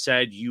that you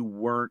said you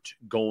weren't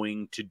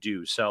going to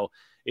do. So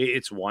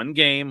it's one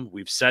game.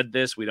 We've said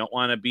this. We don't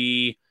want to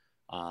be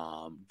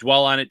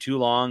dwell on it too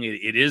long.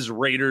 It is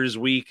Raiders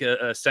week,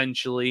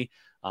 essentially.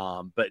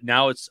 But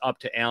now it's up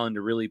to Allen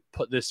to really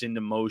put this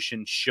into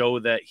motion, show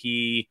that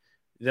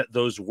that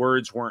those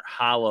words weren't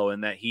hollow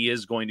and that he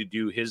is going to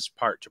do his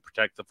part to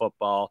protect the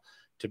football,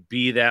 to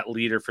be that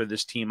leader for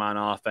this team on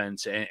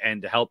offense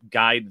and to help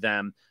guide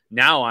them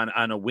now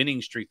on a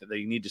winning streak that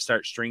they need to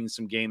start stringing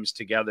some games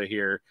together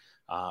here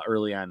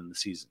early on in the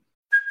season.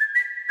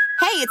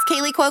 Hey, it's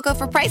Kaylee Cuoco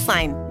for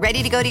Priceline.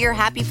 Ready to go to your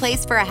happy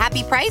place for a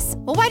happy price?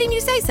 Well, why didn't you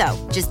say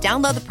so? Just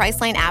download the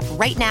Priceline app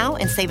right now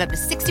and save up to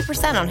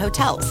 60% on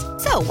hotels.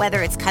 So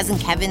whether it's Cousin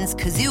Kevin's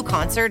Kazoo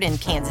Concert in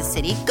Kansas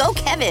City, go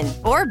Kevin,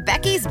 or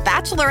Becky's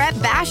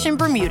Bachelorette Bash in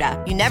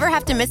Bermuda, you never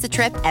have to miss a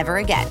trip ever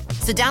again.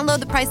 So download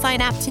the Priceline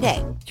app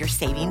today. Your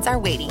savings are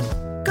waiting.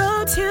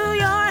 Go to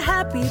your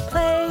happy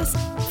place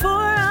for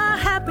a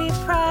happy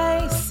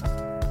price.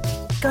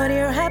 Go to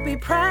your happy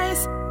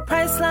price,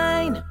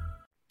 Priceline.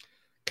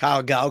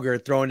 Kyle Gauger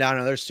throwing down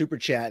another super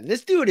chat.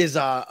 This dude is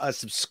a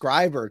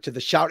subscriber to the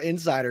Shout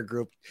Insider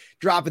group,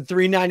 dropping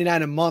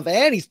 $3.99 a month,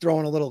 and he's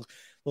throwing a little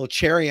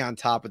cherry on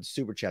top of the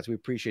super chats. We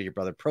appreciate you,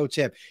 brother. Pro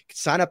tip: you can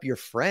sign up your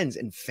friends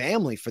and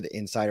family for the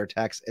Insider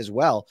text as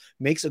well.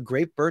 Makes a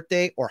great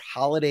birthday or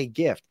holiday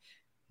gift.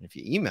 And if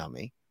you email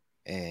me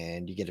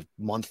and you get a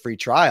month free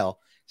trial,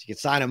 so you can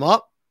sign them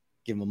up,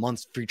 give them a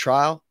month's free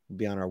trial. We'll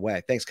be on our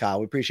way. Thanks, Kyle.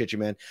 We appreciate you,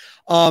 man.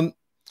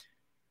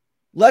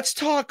 Let's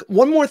talk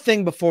one more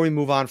thing before we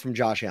move on from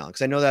Josh Allen,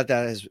 because I know that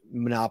has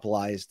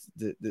monopolized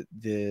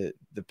the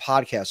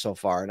podcast so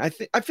far, and I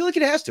feel like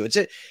it has to.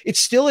 It's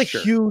still a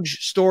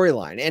huge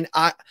storyline, and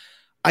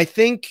I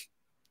think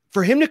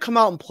for him to come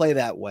out and play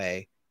that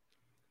way,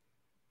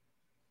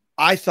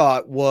 I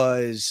thought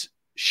was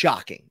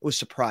shocking. It was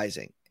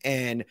surprising,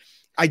 and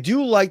I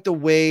do like the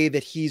way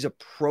that he's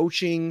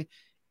approaching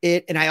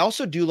it, and I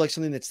also do like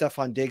something that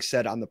Stefon Diggs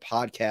said on the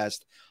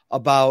podcast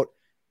about.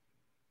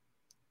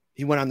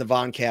 He went on the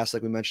Voncast,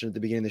 like we mentioned at the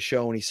beginning of the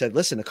show, and he said,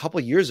 listen, a couple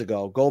of years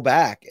ago, go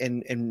back,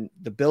 and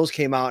the Bills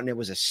came out, and it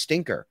was a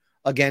stinker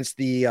against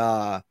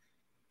the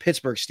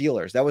Pittsburgh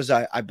Steelers. That was,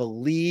 I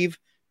believe,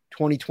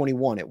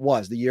 2021. It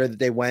was the year that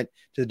they went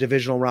to the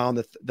divisional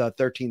round, the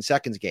 13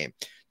 seconds game.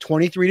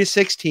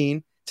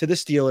 23-16 to the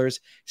Steelers.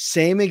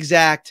 Same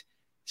exact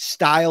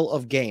style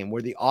of game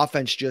where the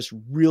offense just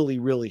really,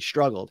 really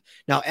struggled.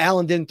 Now,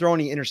 Allen didn't throw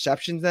any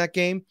interceptions that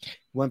game.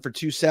 Went for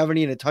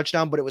 270 and a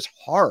touchdown, but it was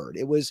hard.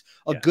 It was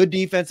a good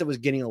defense that was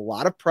getting a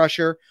lot of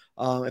pressure.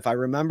 If I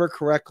remember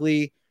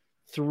correctly,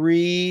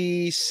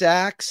 3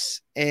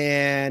 sacks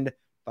and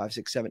 5,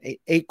 6, 7,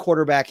 8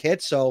 quarterback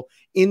hits. So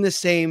in the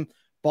same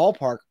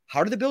ballpark.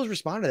 How did the Bills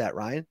respond to that,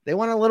 Ryan? They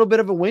went on a little bit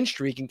of a win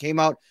streak and came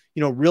out,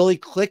 really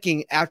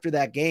clicking after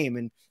that game.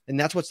 And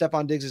that's what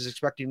Stefon Diggs is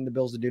expecting the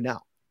Bills to do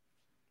now.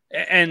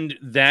 And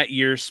that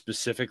year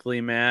specifically,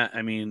 Matt,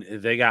 I mean,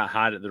 they got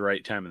hot at the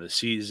right time of the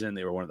season.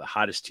 They were one of the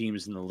hottest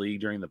teams in the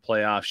league during the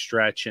playoff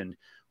stretch. And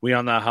we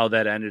all know how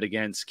that ended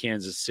against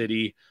Kansas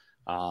City.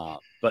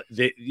 But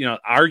they,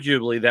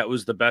 arguably that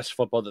was the best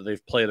football that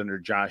they've played under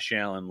Josh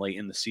Allen late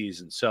in the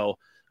season. So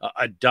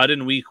a dud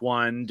in week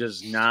one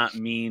does not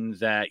mean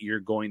that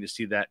you're going to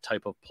see that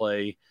type of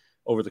play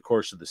over the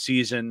course of the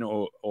season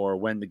or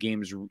when the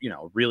games,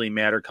 really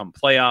matter come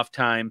playoff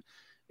time.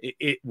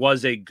 It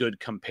was a good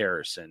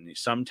comparison.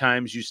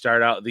 Sometimes you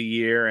start out the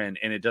year and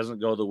it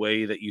doesn't go the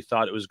way that you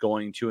thought it was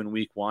going to in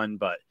week one,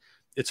 but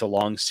it's a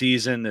long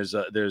season. There's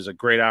a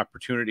great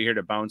opportunity here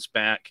to bounce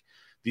back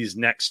these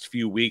next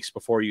few weeks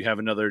before you have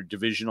another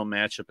divisional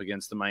matchup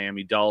against the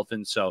Miami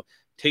Dolphins. So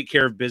take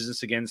care of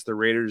business against the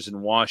Raiders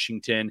in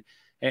Washington,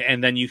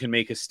 and then you can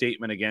make a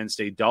statement against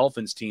a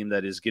Dolphins team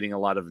that is getting a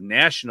lot of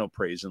national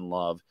praise and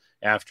love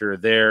after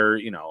their,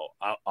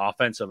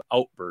 offensive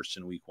outburst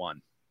in week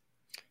one.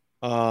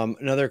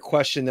 Another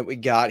question that we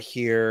got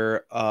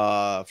here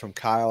from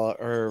Kyle,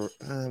 or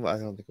I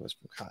don't think it was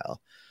from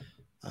Kyle.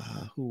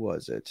 Who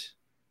was it?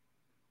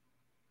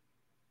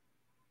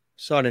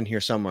 Saw it in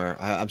here somewhere.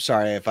 I'm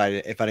sorry if I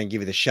didn't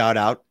give you the shout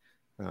out.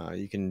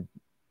 You can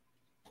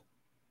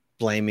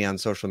blame me on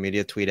social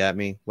media, tweet at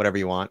me, whatever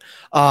you want.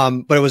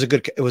 But it was a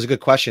good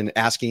question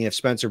asking if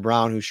Spencer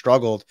Brown, who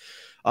struggled,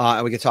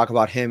 and we could talk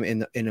about him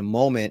in a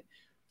moment,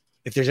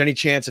 if there's any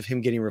chance of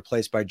him getting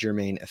replaced by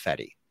Germain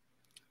Ifedi.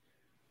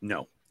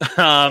 No.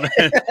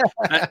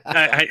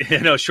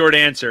 Short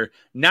answer,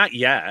 not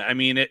yet. I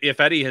mean, if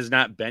Eddie has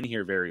not been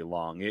here very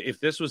long, if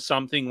this was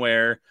something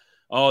where,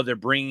 they're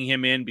bringing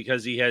him in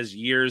because he has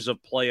years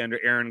of play under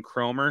Aaron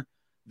Kromer,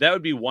 that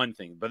would be one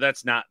thing, but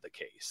that's not the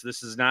case.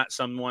 This is not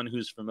someone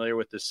who's familiar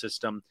with the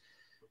system.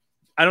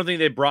 I don't think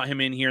they brought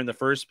him in here in the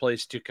first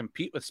place to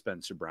compete with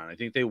Spencer Brown. I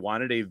think they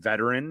wanted a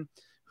veteran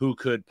who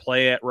could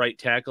play at right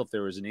tackle if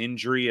there was an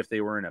injury, if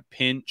they were in a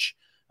pinch,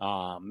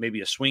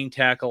 maybe a swing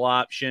tackle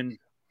option.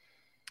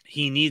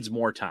 He needs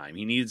more time.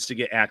 He needs to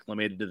get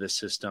acclimated to the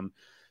system.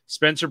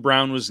 Spencer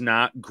Brown was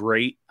not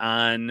great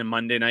on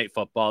Monday Night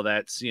Football.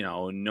 That's,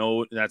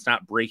 that's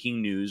not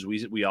breaking news.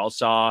 We all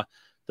saw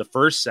the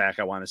first sack,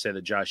 I want to say,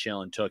 that Josh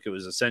Allen took. It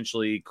was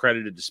essentially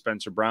credited to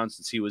Spencer Brown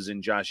since he was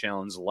in Josh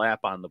Allen's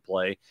lap on the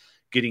play,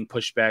 getting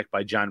pushed back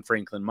by John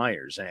Franklin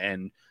Myers.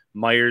 And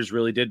Myers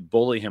really did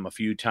bully him a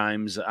few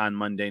times on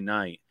Monday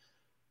night.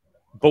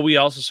 But we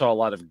also saw a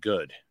lot of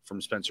good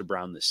from Spencer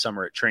Brown this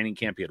summer at training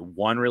camp. He had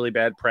one really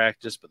bad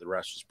practice, but the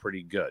rest was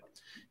pretty good.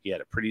 He had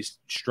a pretty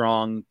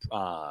strong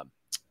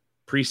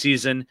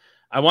preseason.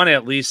 I want to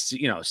at least,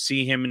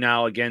 see him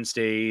now against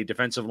a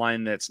defensive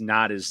line that's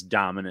not as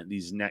dominant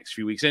these next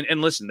few weeks.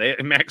 And listen,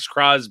 Max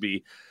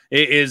Crosby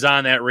is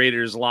on that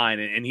Raiders line,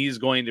 and he's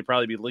going to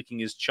probably be licking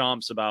his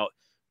chomps about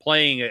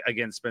playing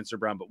against Spencer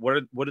Brown. But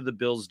what do the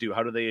Bills do?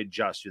 How do they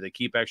adjust? Do they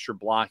keep extra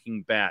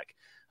blocking back?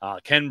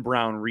 Can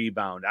Brown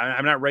rebound?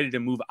 I'm not ready to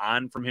move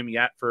on from him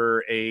yet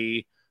for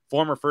a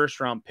former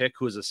first-round pick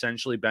who has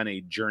essentially been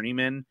a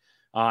journeyman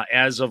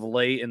as of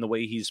late in the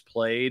way he's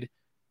played.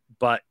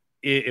 But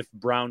if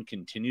Brown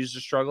continues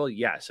to struggle,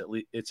 yes,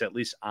 it's at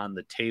least on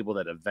the table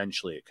that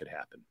eventually it could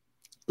happen.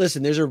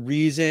 Listen, there's a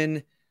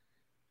reason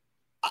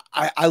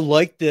I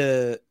like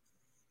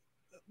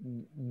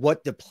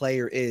what the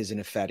player is in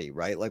Ifedi,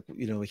 right? Like,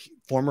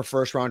 former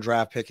first-round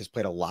draft pick, has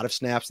played a lot of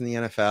snaps in the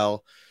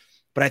NFL.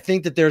 But I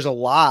think that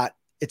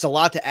it's a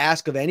lot to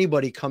ask of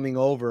anybody coming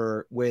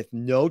over with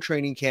no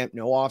training camp,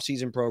 no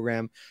offseason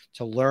program,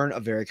 to learn a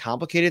very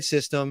complicated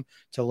system,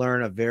 to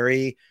learn a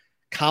very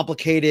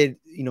complicated,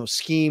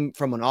 scheme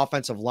from an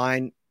offensive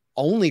line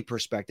only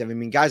perspective. I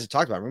mean, guys have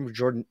talked about it.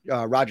 Remember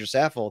Roger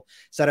Saffold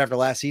said after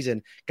last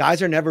season,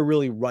 guys are never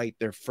really right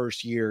their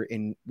first year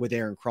with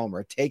Aaron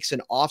Kromer. It takes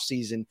an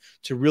offseason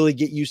to really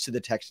get used to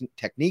the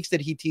techniques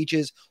that he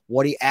teaches,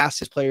 what he asks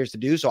his players to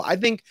do. So I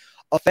think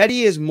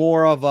Ifedi is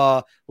more of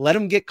a let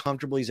him get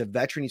comfortable. He's a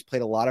veteran. He's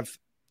played a lot of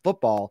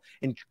football,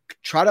 and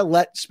try to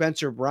let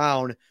Spencer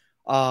Brown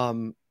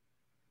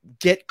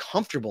get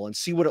comfortable and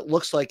see what it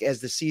looks like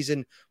as the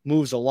season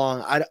moves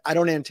along. I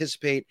don't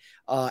anticipate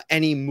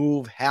any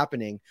move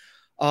happening.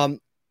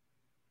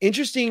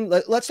 Interesting.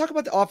 Let's talk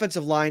about the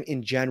offensive line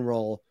in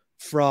general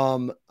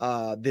from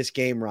this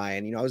game,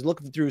 Ryan. I was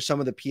looking through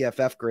some of the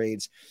PFF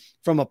grades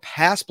from a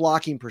pass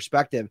blocking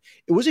perspective.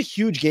 It was a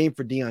huge game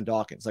for Deion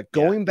Dawkins. Like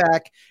going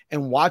back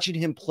and watching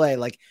him play,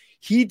 like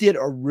he did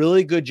a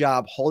really good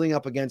job holding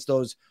up against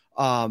those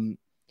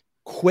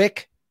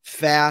quick,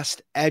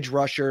 fast edge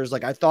rushers.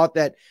 Like I thought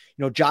that,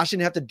 Josh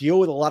didn't have to deal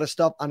with a lot of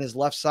stuff on his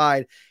left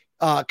side.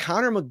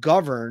 Connor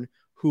McGovern,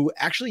 who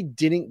actually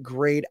didn't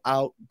grade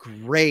out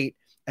great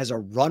as a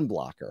run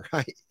blocker.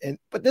 Right?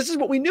 But this is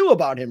what we knew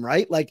about him,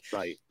 right? Like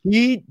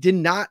he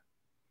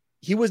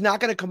was not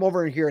going to come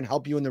over here and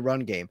help you in the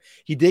run game.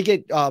 He did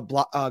get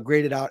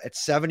graded out at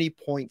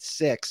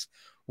 70.6,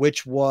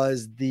 which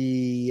was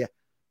the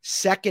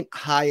second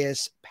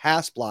highest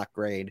pass block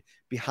grade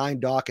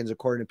behind Dawkins,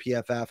 according to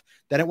PFF.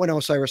 Then it went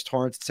Osiris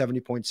Torrance at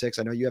 70.6.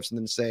 I know you have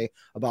something to say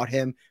about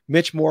him.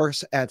 Mitch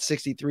Morse at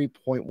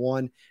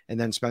 63.1, and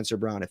then Spencer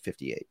Brown at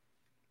 58.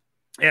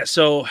 Yeah,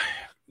 so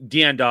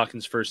Deion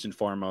Dawkins, first and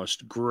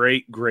foremost,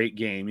 great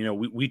game.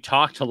 We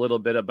talked a little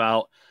bit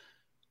about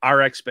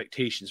our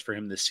expectations for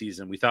him this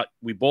season.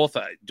 We both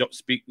don't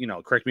speak,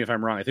 correct me if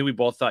I'm wrong. I think we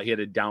both thought he had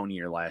a down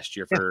year last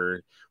year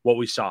for what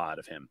we saw out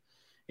of him.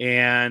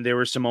 And there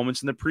were some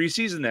moments in the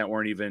preseason that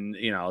weren't even,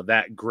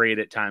 that great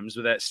at times.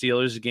 With that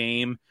Steelers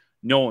game,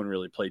 no one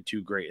really played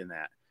too great in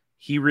that.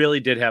 He really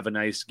did have a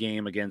nice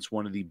game against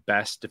one of the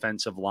best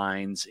defensive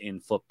lines in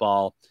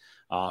football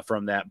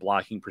from that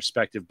blocking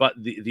perspective. But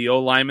the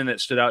O-lineman that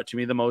stood out to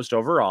me the most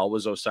overall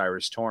was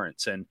Osiris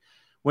Torrance. And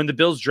when the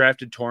Bills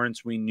drafted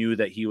Torrance, we knew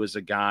that he was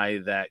a guy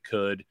that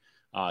could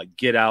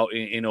get out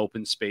in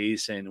open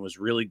space and was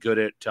really good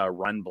at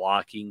run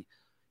blocking.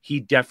 He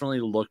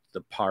definitely looked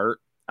the part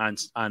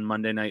on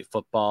Monday Night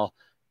Football,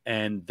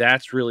 and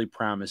that's really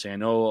promising. I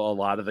know a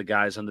lot of the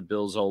guys on the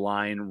Bills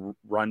O-line,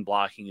 run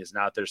blocking is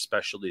not their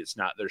specialty. It's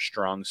not their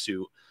strong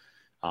suit.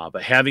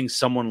 But having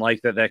someone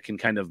like that can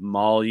kind of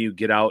maul you,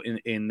 get out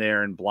in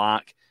there and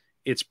block,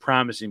 it's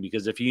promising,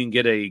 because if you can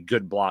get a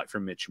good block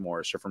from Mitch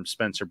Morse or from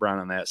Spencer Brown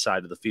on that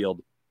side of the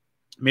field,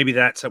 maybe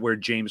that's where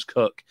James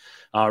Cook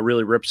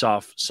really rips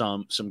off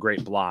some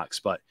great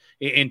blocks. But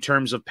in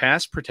terms of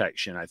pass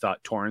protection, I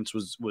thought Torrance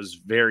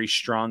was very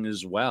strong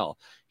as well.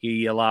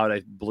 He allowed,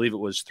 I believe it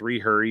was 3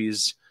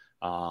 hurries,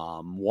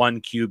 1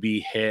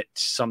 QB hit,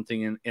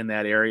 something in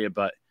that area.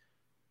 But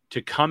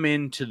to come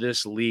into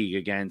this league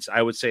against,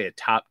 I would say, a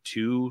top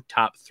 2,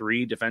 top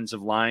 3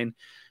 defensive line,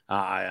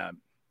 I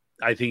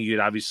think you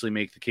could obviously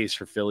make the case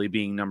for Philly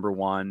being number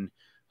 1.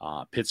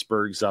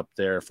 Pittsburgh's up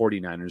there.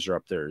 49ers are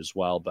up there as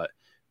well. But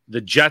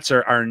the Jets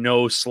are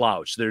no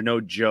slouch. They're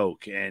no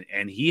joke.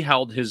 And he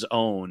held his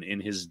own in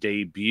his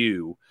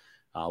debut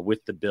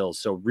with the Bills.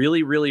 So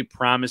really, really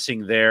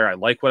promising there. I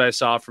like what I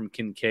saw from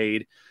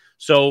Kincaid.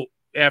 So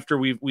after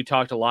we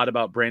talked a lot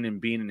about Brandon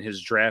Beane and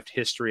his draft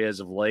history as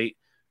of late,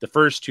 the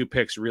first 2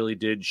 picks really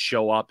did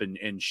show up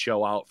and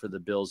show out for the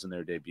Bills in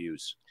their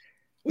debuts.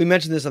 We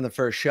mentioned this on the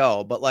first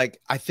show, but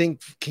I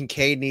think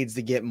Kincaid needs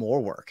to get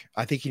more work.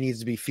 I think he needs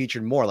to be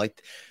featured more.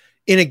 Like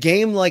in a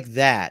game like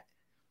that,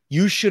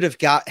 you should have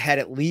had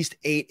at least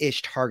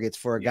 8-ish targets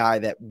for a guy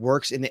that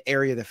works in the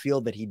area of the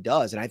field that he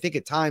does. And I think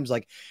at times,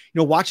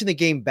 watching the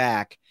game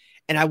back,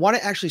 and I want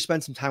to actually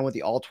spend some time with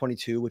the all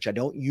 22, which I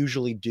don't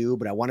usually do,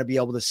 but I want to be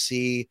able to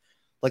see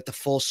the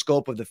full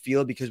scope of the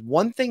field, because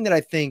one thing that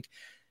I think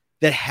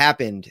that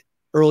happened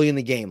early in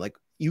the game,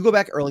 you go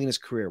back early in his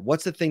career,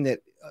 what's the thing that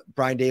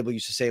Brian Daboll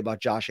used to say about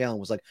Josh Allen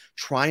was like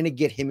trying to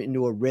get him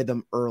into a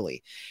rhythm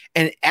early.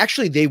 And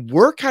actually they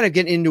were kind of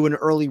getting into an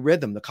early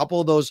rhythm. A couple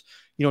of those,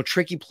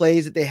 tricky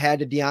plays that they had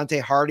to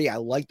Deontay Hardy. I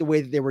like the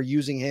way that they were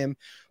using him.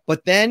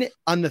 But then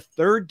on the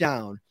third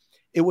down,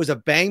 it was a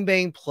bang,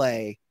 bang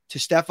play to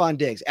Stefon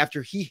Diggs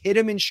after he hit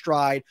him in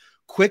stride,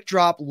 quick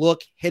drop,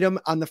 look, hit him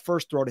on the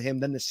first throw to him.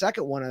 Then the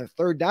second one on the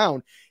third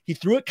down, he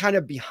threw it kind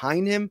of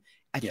behind him.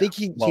 I think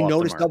he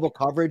noticed double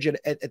coverage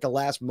at the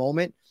last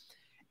moment.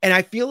 And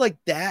I feel like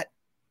that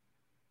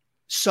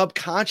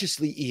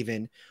subconsciously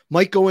even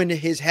might go into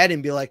his head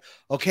and be like,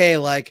 okay,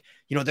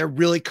 they're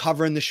really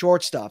covering the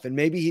short stuff. And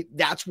maybe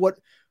that's what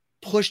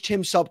pushed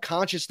him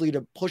subconsciously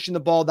to pushing the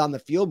ball down the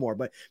field more.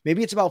 But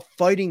maybe it's about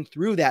fighting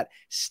through that,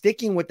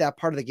 sticking with that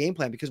part of the game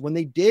plan, because when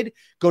they did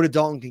go to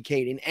Dalton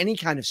Kincaid in any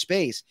kind of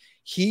space,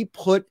 he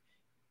put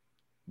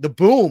the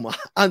boom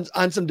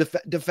on some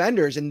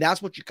defenders. And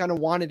that's what you kind of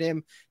wanted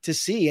him to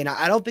see. And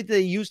I don't think they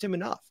used him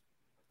enough.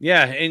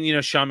 Yeah,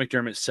 and Sean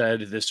McDermott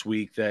said this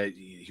week that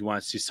he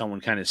wants to see someone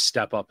kind of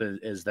step up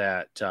as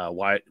that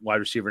wide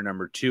receiver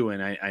number 2.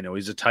 And I know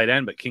he's a tight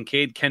end, but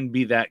Kincaid can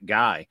be that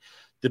guy.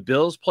 The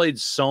Bills played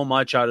so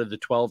much out of the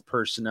 12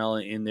 personnel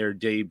in their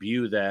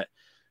debut that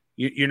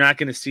you're not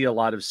going to see a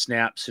lot of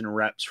snaps and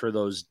reps for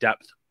those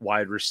depth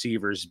wide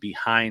receivers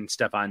behind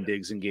Stefon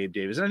Diggs and Gabe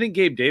Davis. And I think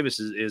Gabe Davis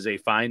is a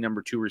fine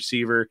number 2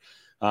 receiver.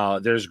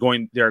 There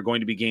are going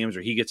to be games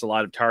where he gets a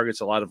lot of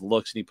targets, a lot of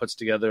looks, and he puts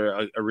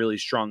together a really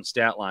strong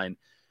stat line.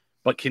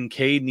 But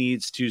Kincaid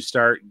needs to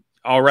start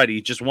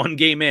already, just one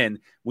game in.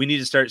 We need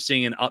to start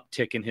seeing an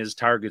uptick in his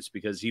targets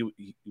because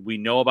we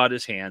know about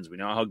his hands. We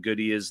know how good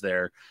he is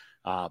there.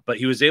 But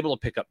he was able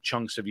to pick up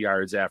chunks of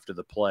yards after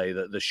the play.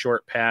 The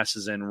short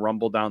passes and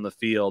rumble down the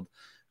field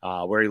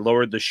where he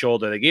lowered the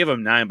shoulder. They gave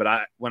him 9,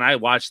 but when I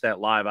watched that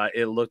live,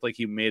 it looked like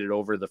he made it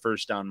over the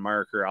first down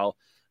marker.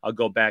 I'll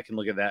go back and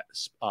look at that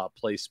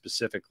play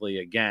specifically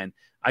again.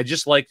 I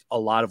just liked a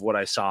lot of what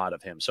I saw out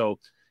of him. So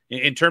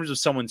in terms of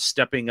someone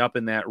stepping up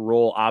in that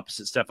role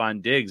opposite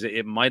Stefon Diggs,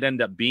 it might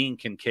end up being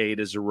Kincaid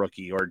as a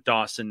rookie or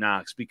Dawson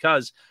Knox,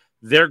 because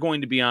they're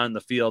going to be on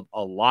the field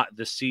a lot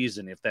this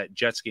season if that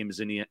Jets game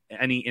is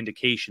any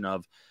indication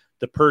of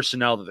the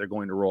personnel that they're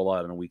going to roll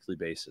out on a weekly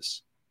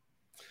basis.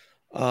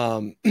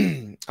 I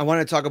want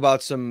to talk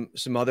about some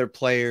other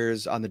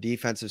players on the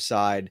defensive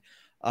side.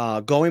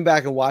 Going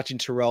back and watching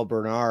Terrell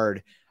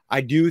Bernard,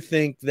 I do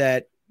think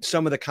that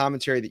some of the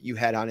commentary that you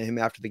had on him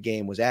after the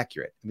game was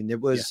accurate. I mean,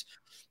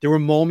 there were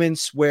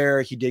moments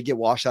where he did get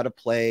washed out of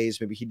plays.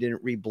 Maybe he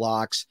didn't read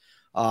blocks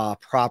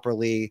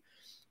properly,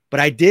 but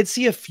I did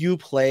see a few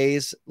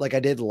plays like I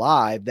did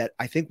live that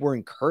I think were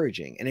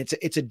encouraging. And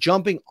it's a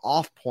jumping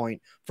off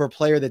point for a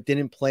player that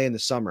didn't play in the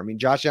summer. I mean,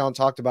 Josh Allen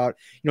talked about,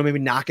 maybe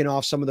knocking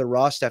off some of the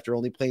rust after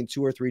only playing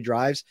 2 or 3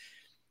 drives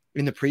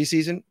in the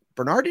preseason.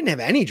 Bernard didn't have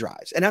any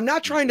drives. And I'm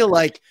not trying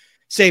to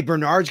say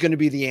Bernard's going to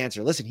be the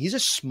answer. Listen, he's a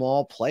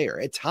small player.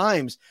 At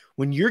times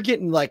when you're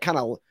getting kind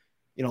of,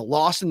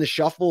 lost in the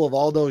shuffle of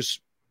all those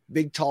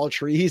big, tall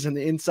trees on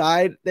the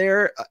inside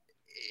there,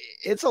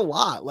 it's a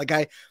lot.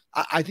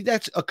 I think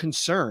that's a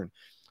concern,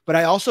 but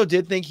I also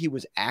did think he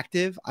was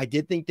active. I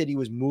did think that he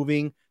was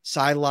moving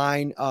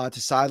sideline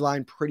to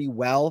sideline pretty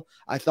well.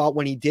 I thought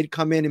when he did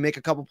come in and make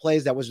a couple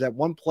plays, that was that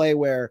one play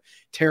where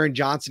Taron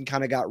Johnson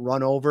kind of got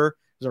run over.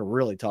 It was a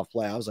really tough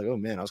play. I was like, oh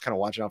man, I was kind of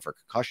watching out for a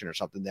concussion or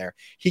something there.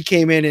 He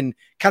came in and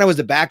kind of was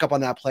the backup on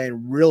that play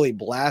and really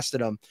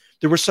blasted him.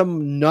 There were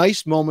some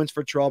nice moments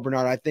for Terrell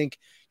Bernard. I think,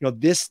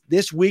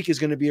 this week is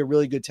going to be a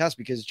really good test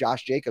because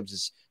Josh Jacobs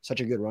is such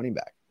a good running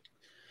back.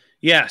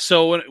 Yeah,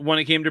 so when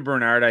it came to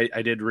Bernard,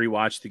 I did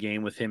rewatch the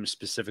game with him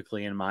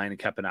specifically in mind and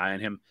kept an eye on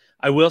him.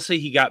 I will say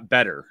he got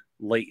better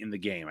late in the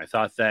game. I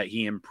thought that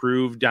he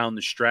improved down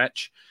the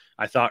stretch.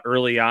 I thought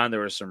early on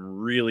there were some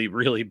really,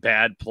 really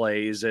bad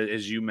plays,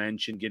 as you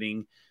mentioned,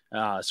 getting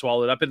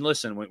swallowed up. And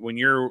listen, when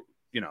you're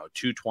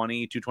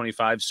 220,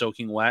 225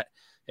 soaking wet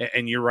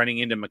and you're running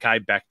into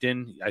Mekhi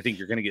Becton, I think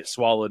you're going to get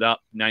swallowed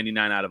up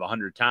 99 out of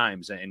 100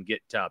 times and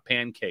get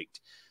pancaked.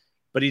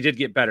 But he did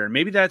get better. And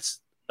maybe that's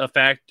a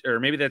fact, or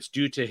maybe that's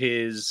due to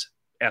his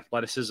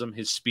athleticism,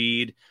 his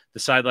speed, the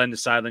sideline to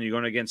sideline. You're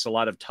going against a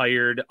lot of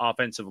tired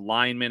offensive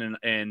linemen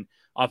and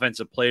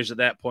offensive players at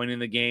that point in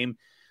the game.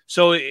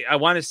 So I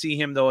want to see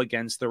him, though,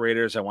 against the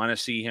Raiders. I want to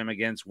see him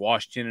against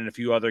Washington and a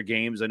few other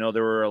games. I know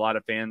there were a lot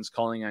of fans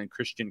calling on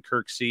Christian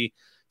Kirksey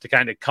to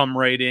kind of come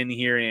right in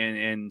here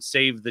and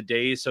save the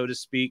day, so to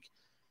speak.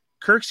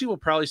 Kirksey will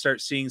probably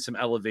start seeing some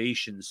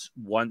elevations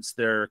once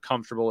they're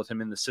comfortable with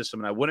him in the system.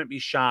 And I wouldn't be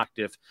shocked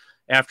if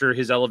after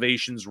his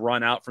elevations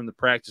run out from the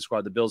practice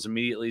squad, the Bills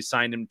immediately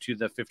signed him to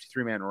the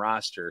 53-man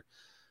roster.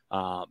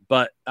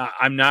 But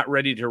I'm not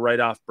ready to write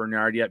off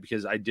Bernard yet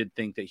because I did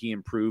think that he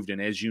improved.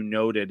 And as you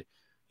noted,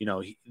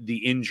 the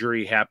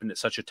injury happened at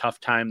such a tough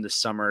time this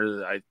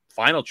summer,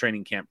 final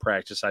training camp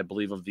practice, I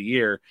believe, of the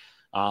year.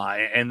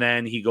 And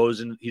then he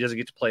goes and he doesn't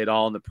get to play at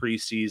all in the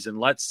preseason.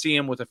 Let's see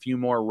him with a few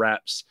more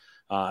reps.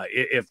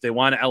 If they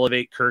want to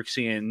elevate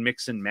Kirksey and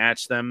mix and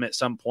match them at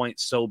some point,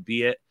 so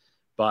be it.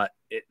 but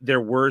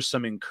there were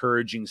some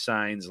encouraging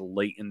signs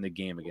late in the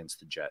game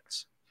against the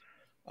Jets.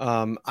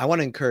 I want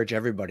to encourage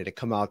everybody to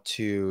come out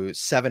to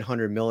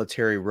 700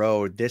 Military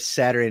Road this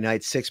Saturday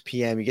night, 6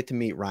 p.m. You get to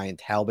meet Ryan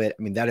Talbot.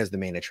 I mean, that is the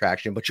main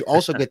attraction, but you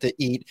also get to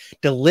eat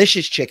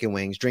delicious chicken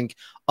wings, drink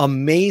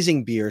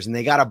amazing beers, and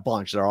they got a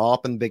bunch. They're all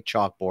up on the big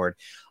chalkboard.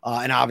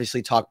 And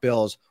obviously talk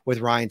Bills with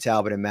Ryan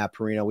Talbot and Matt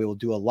Perino. We will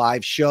do a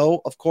live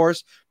show, of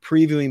course,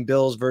 previewing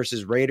Bills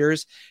versus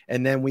Raiders.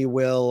 And then we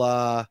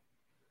will,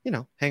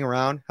 hang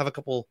around, have a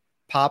couple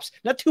pops,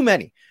 not too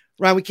many.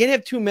 Ryan, we can't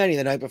have too many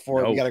the night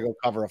before. Nope. We got to go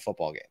cover a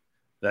football game.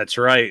 That's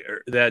right.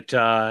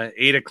 That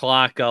 8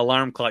 o'clock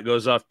alarm clock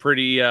goes off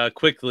pretty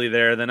quickly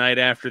there the night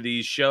after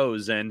these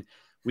shows. And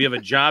we have a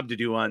job to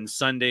do on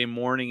Sunday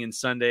morning and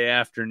Sunday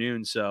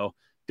afternoon. So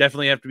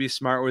definitely have to be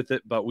smart with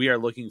it. But we are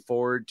looking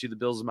forward to the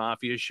Bills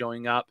Mafia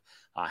showing up,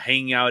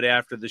 hanging out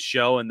after the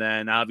show, and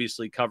then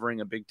obviously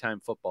covering a big-time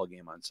football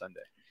game on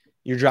Sunday.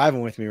 You're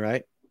driving with me,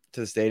 right,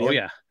 to the stadium? Oh,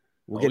 yeah.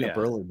 We're getting up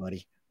early,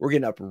 buddy. We're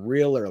getting up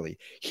real early.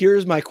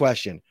 Here's my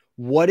question.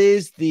 What are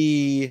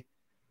you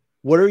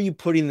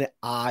putting the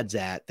odds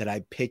at that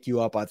I pick you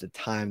up at the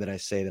time that I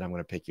say that I'm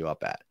going to pick you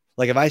up at?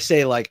 Like if I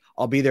say like,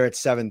 I'll be there at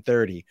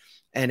 7:30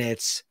 and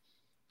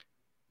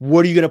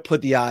what are you going to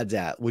put the odds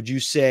at? Would you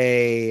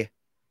say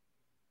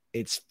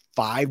it's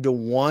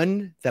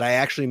 5-1 that I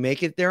actually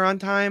make it there on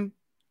time?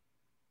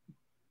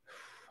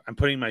 I'm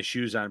putting my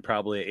shoes on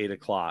probably at 8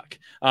 o'clock.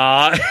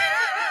 Wow.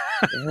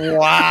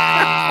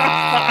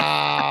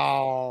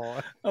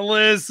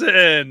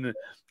 Listen,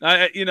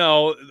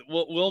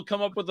 we'll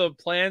come up with a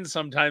plan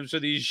sometimes for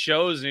these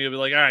shows, and you'll be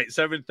like, all right,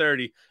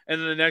 7:30. And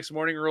then the next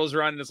morning rolls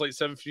around and it's like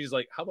 7:50. He's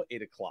like, how about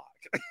 8 o'clock?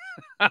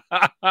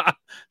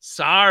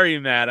 Sorry,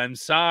 Matt. I'm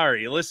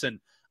sorry.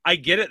 Listen, I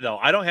get it though.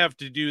 I don't have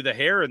to do the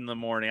hair in the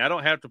morning. I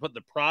don't have to put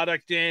the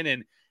product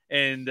in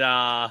and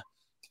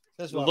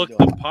look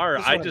the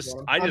part. I just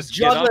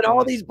juggling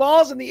all these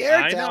balls in the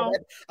air.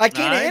 I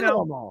can't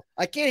handle them all.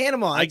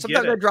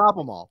 Sometimes I drop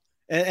them all.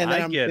 And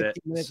then I'm 15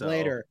 minutes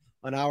later,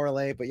 an hour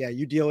late. But yeah,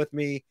 you deal with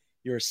me.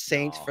 You're a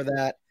saint for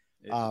that.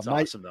 It's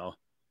awesome though.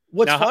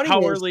 What's funny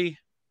how early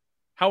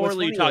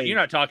are you talking? You're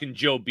not talking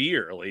Joe B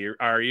early,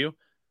 are you?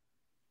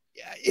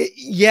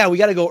 Yeah, we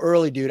got to go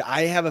early, dude.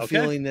 I have a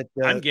feeling that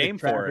the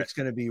traffic's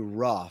going to be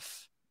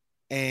rough.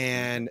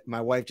 And my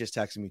wife just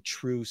texted me,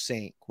 true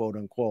saint, quote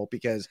unquote,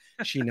 because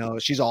she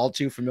knows she's all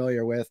too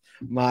familiar with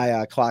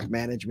my clock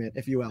management,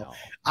 if you will. No.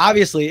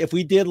 Obviously, if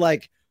we did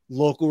like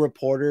local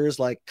reporters,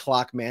 like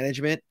clock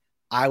management,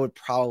 I would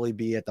probably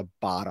be at the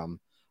bottom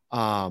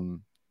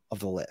of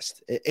the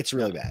list. It's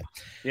really bad.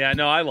 Yeah,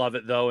 no, I love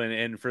it though.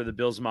 And for the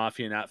Bills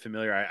Mafia not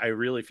familiar, I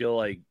really feel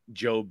like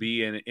Joe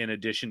B, in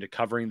addition to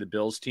covering the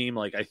Bills team,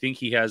 like I think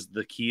he has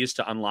the keys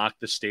to unlock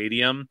the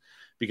stadium,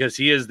 because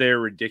he is there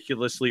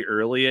ridiculously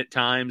early at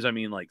times. I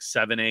mean, like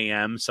 7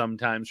 a.m.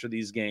 sometimes for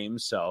these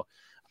games. So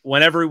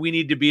whenever we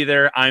need to be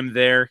there, I'm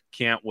there.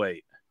 Can't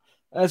wait.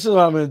 That's what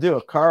I'm going to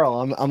do.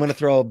 Carl, I'm going to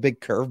throw a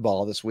big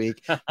curveball this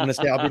week. I'm going to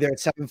say I'll be there at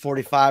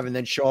 7:45 and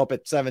then show up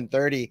at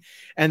 7:30.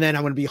 And then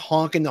I'm going to be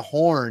honking the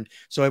horn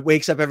so it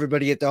wakes up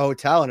everybody at the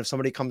hotel. And if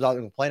somebody comes out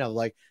and complains, I'm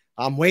like,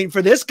 I'm waiting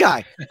for this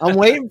guy. I'm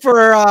waiting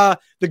for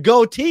the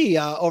goatee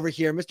over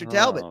here, Mr.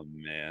 Talbot. Oh,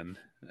 man.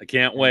 I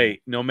can't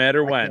wait. No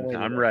matter when.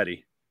 I'm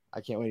ready. I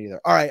can't wait either.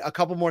 All right, a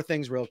couple more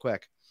things real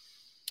quick.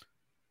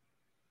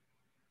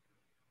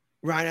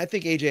 Ryan, I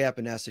think AJ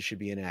Epinesa should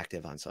be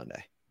inactive on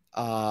Sunday.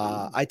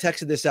 I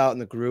texted this out in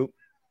the group,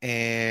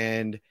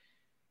 and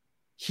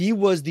he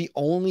was the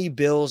only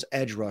Bills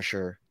edge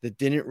rusher that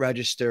didn't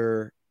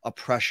register a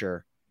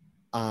pressure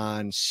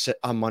on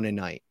Monday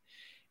night.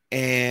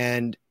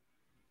 And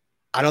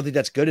I don't think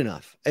that's good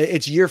enough.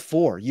 It's year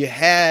 4. You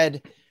had,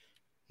 let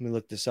me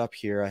look this up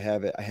here. I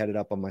had it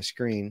up on my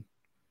screen.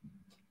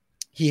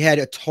 He had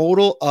a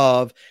total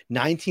of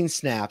 19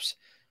 snaps.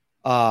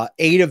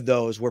 8 of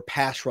those were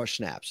pass rush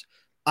snaps.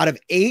 Out of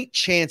 8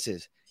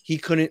 chances, he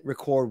couldn't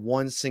record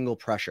one single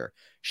pressure.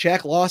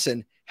 Shaq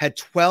Lawson had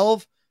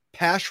 12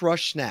 pass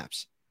rush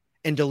snaps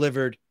and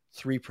delivered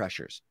 3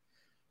 pressures.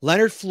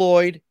 Leonard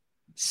Floyd,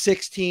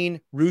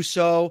 16.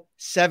 Russo,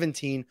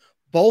 17.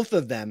 Both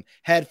of them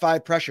had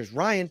 5 pressures.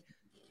 Ryan,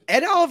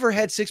 Ed Oliver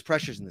had 6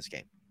 pressures in this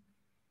game.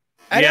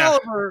 Ed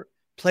Oliver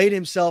played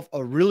himself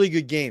a really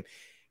good game.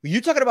 When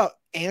you're talking about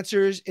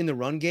answers in the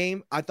run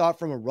game, I thought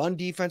from a run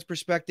defense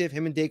perspective,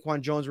 him and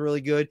Daquan Jones were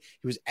really good.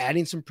 He was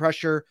adding some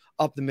pressure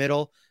up the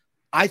middle.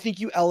 I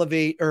think you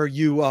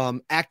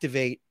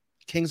activate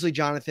Kingsley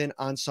Jonathan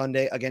on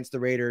Sunday against the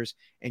Raiders.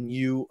 And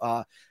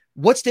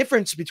what's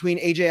difference between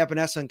AJ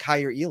Epinesa and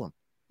Kyer Elam?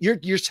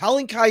 You're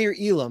telling Kyer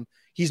Elam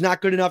he's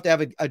not good enough to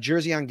have a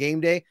jersey on game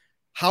day.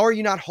 How are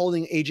you not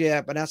holding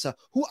AJ Epinesa,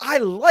 who I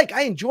like?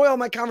 I enjoy all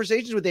my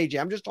conversations with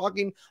AJ. I'm just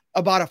talking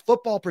about a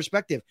football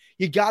perspective.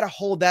 You got to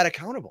hold that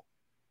accountable.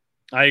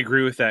 I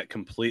agree with that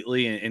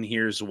completely, and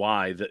here's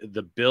why.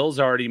 The Bills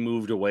already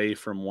moved away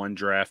from one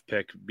draft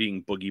pick,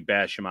 being Boogie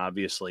Basham,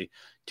 obviously,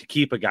 to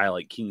keep a guy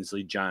like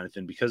Kingsley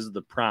Jonathan because of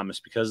the promise,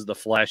 because of the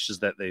flashes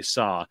that they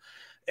saw.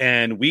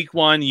 And week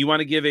 1, you want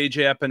to give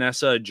AJ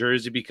Epinesa a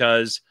jersey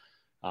because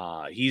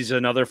He's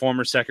another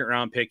former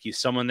second-round pick. He's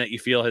someone that you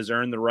feel has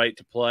earned the right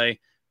to play.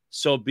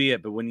 So be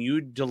it. But when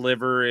you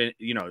deliver,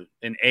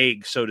 an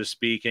egg, so to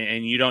speak,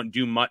 and you don't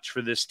do much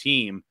for this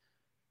team,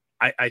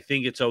 I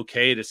think it's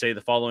okay to say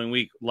the following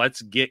week,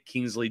 let's get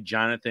Kingsley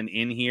Jonathan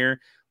in here.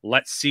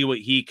 Let's see what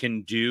he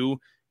can do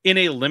in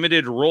a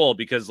limited role,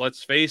 because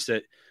let's face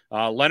it,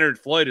 Leonard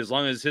Floyd, as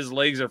long as his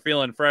legs are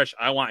feeling fresh,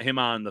 I want him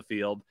on the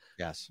field.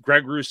 Yes.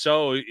 Greg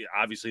Rousseau,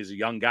 obviously, is a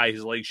young guy.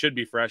 His legs should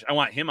be fresh. I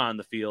want him on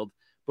the field.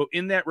 But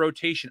in that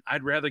rotation,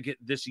 I'd rather get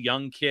this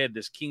young kid,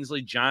 this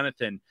Kingsley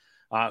Jonathan,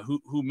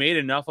 who made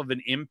enough of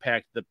an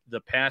impact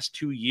the past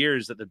 2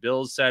 years that the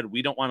Bills said,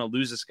 we don't want to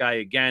lose this guy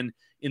again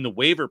in the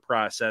waiver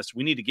process.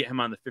 We need to get him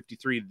on the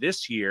 53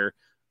 this year,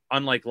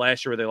 unlike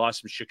last year where they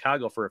lost him to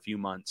Chicago for a few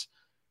months.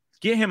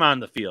 Get him on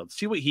the field.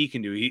 See what he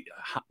can do. He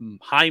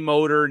high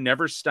motor,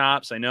 never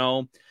stops. I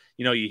know,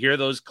 you hear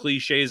those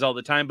cliches all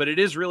the time, but it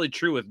is really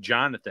true with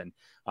Jonathan.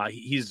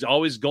 He's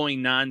always going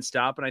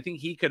nonstop, and I think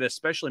he could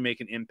especially make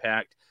an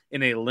impact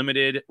in a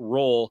limited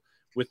role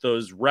with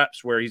those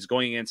reps where he's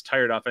going against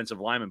tired offensive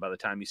linemen by the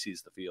time he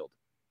sees the field.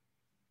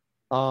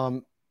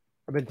 I've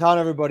been telling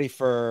everybody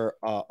for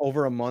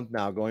over a month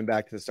now, going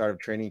back to the start of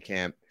training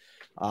camp,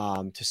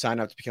 to sign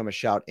up to become a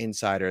Shout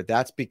Insider.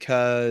 That's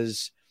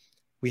because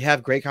we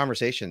have great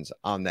conversations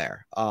on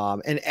there.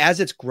 And as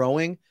it's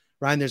growing,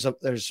 Ryan,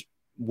 there's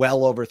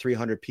well over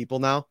 300 people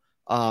now.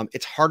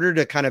 It's harder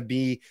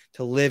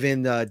to live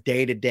in the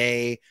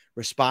day-to-day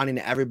responding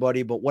to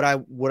everybody. But what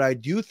I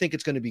do think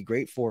it's going to be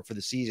great for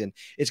the season,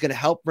 it's going to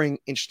help bring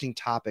interesting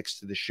topics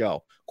to the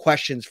show,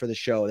 questions for the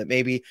show that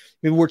maybe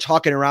we're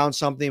talking around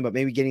something, but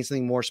maybe getting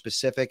something more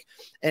specific.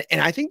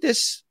 And I think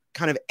this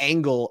kind of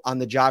angle on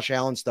the Josh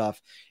Allen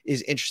stuff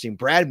is interesting.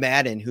 Brad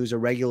Madden, who's a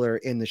regular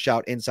in the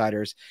Shout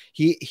Insiders,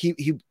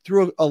 he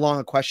threw along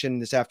a question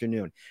this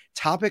afternoon.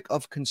 Topic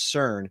of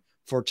concern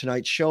for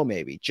tonight's show,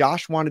 maybe.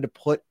 Josh wanted to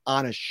put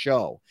on a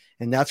show,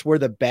 and that's where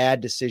the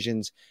bad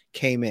decisions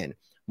came in.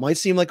 Might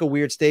seem like a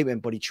weird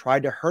statement, but he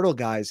tried to hurdle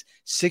guys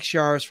 6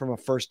 yards from a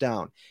first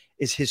down.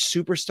 Is his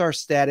superstar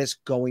status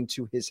going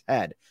to his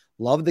head?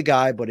 Love the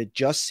guy, but it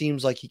just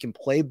seems like he can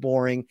play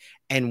boring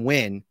and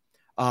win,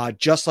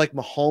 just like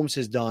Mahomes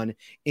has done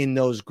in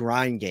those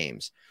grind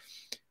games.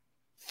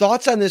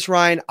 Thoughts on this,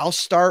 Ryan? I'll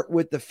start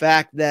with the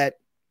fact that,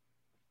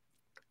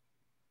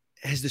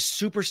 has the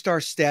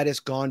superstar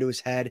status gone to his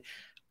head?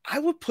 I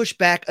would push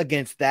back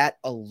against that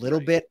a little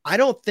bit. I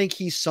don't think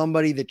he's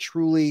somebody that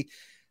truly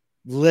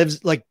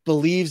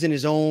believes in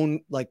his own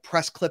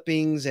press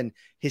clippings and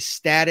his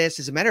status.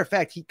 As a matter of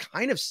fact, he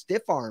kind of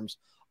stiff arms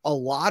a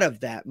lot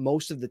of that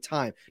most of the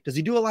time. Does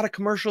he do a lot of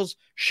commercials?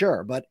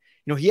 Sure. But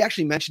he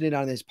actually mentioned it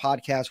on his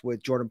podcast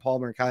with Jordan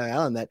Palmer and Kyle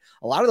Allen that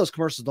a lot of those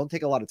commercials don't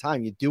take a lot of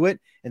time. You do it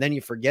and then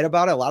you forget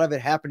about it. A lot of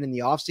it happened in the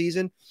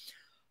offseason.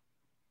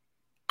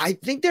 I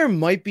think there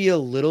might be a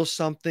little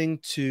something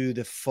to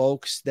the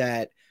folks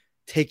that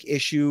take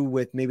issue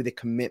with maybe the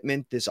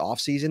commitment this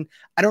offseason.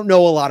 I don't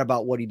know a lot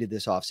about what he did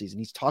this offseason.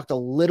 He's talked a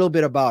little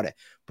bit about it,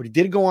 but he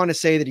did go on to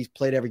say that he's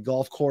played every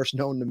golf course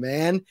known to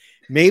man.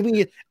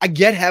 Maybe I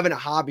get having a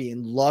hobby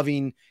and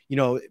loving,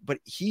 but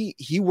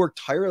he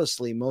worked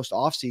tirelessly most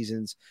off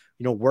seasons,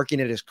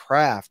 working at his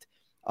craft,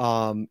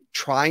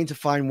 trying to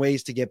find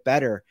ways to get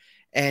better.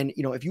 And,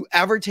 if you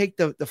ever take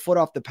the foot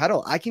off the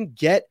pedal, I can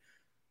get,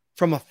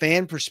 from a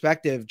fan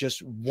perspective,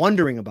 just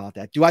wondering about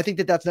that. Do I think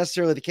that that's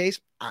necessarily the case?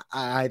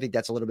 I think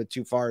that's a little bit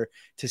too far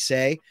to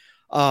say.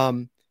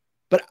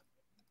 But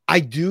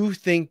I do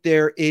think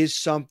there is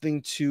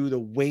something to the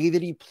way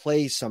that he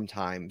plays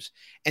sometimes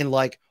and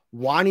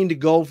wanting to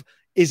go.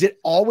 Is it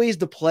always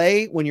the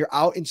play when you're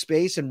out in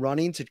space and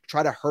running to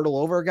try to hurdle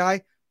over a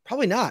guy?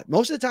 Probably not.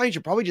 Most of the time you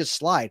should probably just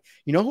slide.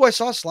 You know who I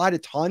saw slide a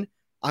ton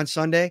on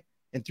Sunday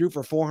and threw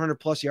for 400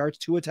 plus yards?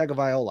 Tua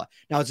Tagovailoa.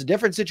 Now it's a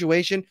different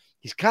situation.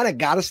 He's kind of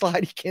got to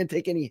slide. He can't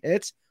take any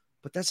hits,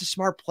 but that's a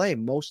smart play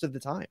most of the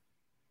time.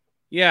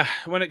 Yeah,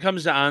 when it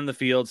comes to on the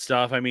field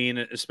stuff, I mean,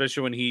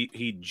 especially when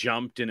he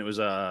jumped and it was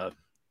a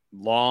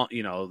long,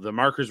 the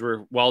markers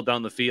were well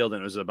down the field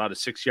and it was about a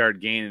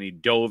 6-yard gain and he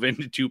dove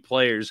into two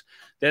players.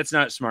 That's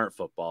not smart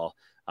football.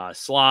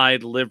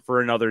 Slide, live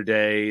for another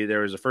day.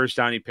 There was a first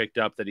down he picked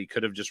up that he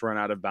could have just run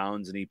out of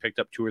bounds and he picked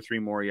up 2 or 3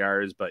 more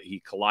yards, but he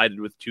collided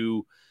with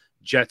 2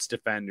 Jets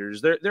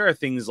defenders. There are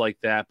things like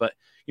that, but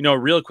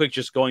real quick,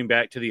 just going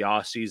back to the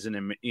off season,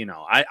 and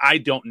I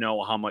don't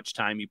know how much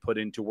time he put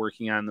into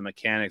working on the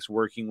mechanics,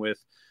 working with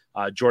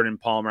Jordan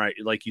Palmer.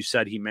 Like you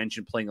said, he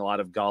mentioned playing a lot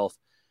of golf.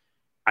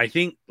 I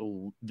think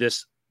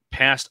this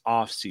past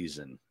off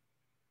season,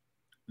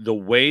 the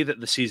way that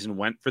the season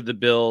went for the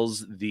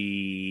Bills,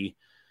 the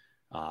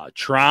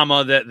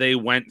trauma that they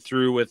went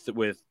through with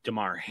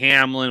Damar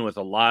Hamlin, with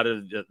a lot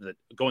of the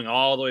going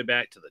all the way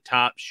back to the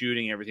top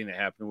shooting, everything that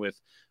happened with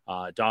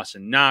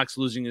Dawson Knox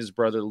losing his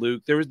brother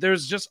Luke.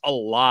 There's just a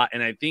lot.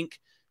 And I think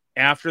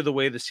after the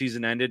way the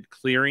season ended,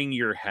 clearing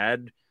your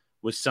head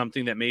was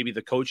something that maybe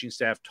the coaching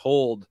staff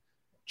told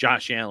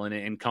Josh Allen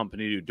and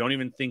company to do. Don't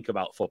even think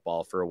about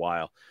football for a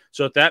while.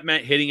 So if that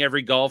meant hitting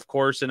every golf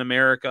course in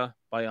America,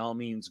 by all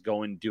means,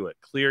 go and do it.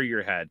 Clear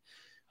your head.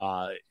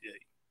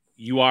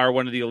 You are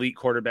one of the elite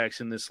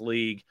quarterbacks in this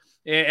league.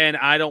 And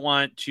I don't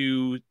want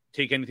to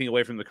take anything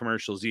away from the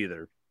commercials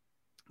either.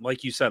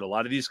 Like you said, a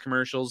lot of these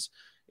commercials,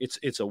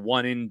 it's a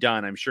one and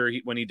done. I'm sure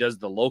when he does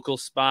the local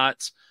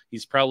spots,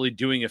 he's probably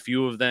doing a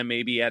few of them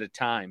maybe at a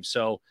time.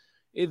 So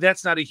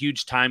that's not a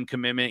huge time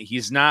commitment.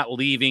 He's not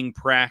leaving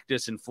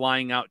practice and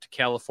flying out to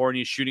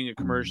California, shooting a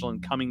commercial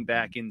and coming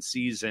back in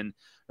season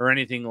or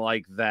anything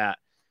like that.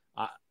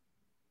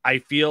 I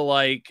feel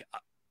like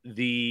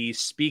the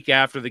speak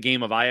after the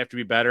game of I have to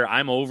be better,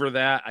 I'm over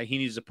that. He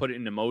needs to put it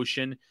into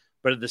motion.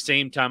 But at the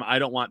same time, I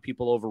don't want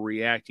people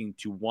overreacting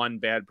to one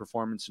bad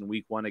performance in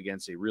week one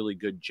against a really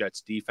good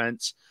Jets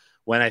defense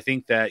when I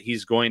think that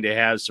he's going to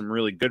have some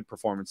really good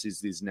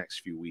performances these next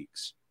few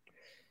weeks.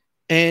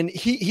 And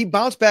he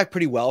bounced back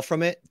pretty well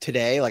from it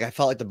today. Like I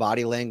felt like the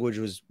body language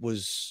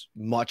was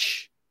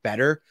much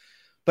better.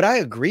 But I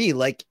agree.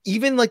 Like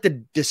even like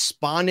the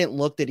despondent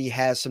look that he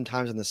has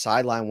sometimes on the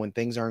sideline when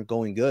things aren't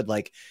going good,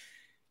 like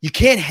you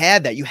can't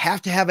have that. You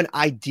have to have an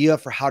idea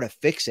for how to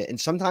fix it.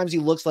 And sometimes he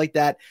looks like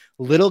that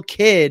little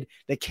kid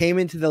that came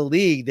into the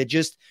league that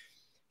just,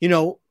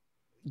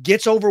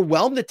 gets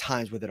overwhelmed at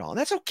times with it all. And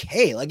that's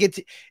okay. Like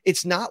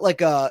it's not like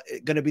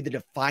going to be the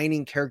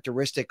defining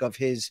characteristic of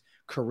his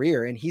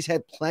career. And he's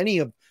had plenty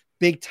of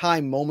big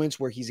time moments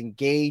where he's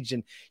engaged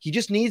and he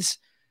needs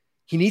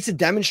to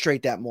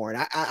demonstrate that more.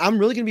 And I'm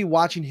really going to be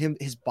watching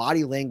his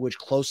body language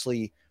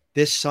closely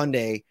this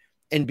Sunday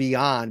and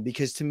beyond,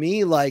 because to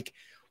me, like,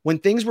 when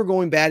things were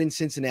going bad in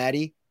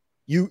Cincinnati,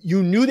 you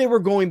knew they were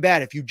going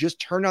bad if you just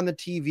turned on the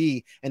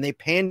TV and they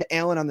panned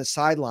Allen on the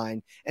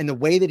sideline and the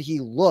way that he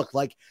looked.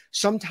 Like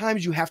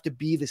sometimes you have to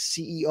be the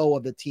CEO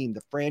of the team,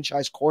 the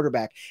franchise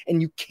quarterback,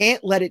 and you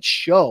can't let it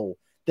show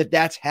that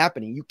that's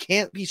happening. You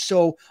can't be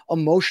so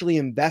emotionally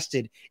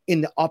invested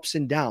in the ups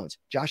and downs.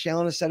 Josh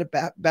Allen has said it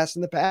best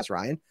in the past,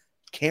 Ryan.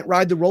 Can't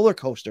ride the roller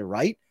coaster,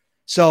 right?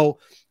 So,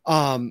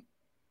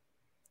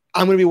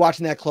 I'm going to be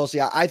watching that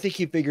closely. I think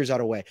he figures out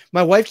a way.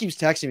 My wife keeps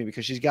texting me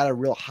because she's got a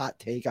real hot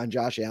take on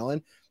Josh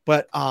Allen,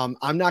 but I'm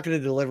not going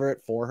to deliver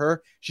it for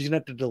her. She's going to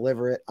have to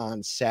deliver it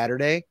on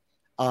Saturday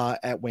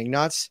at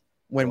Wingnuts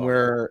when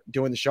we're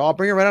doing the show. I'll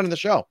bring her right on to the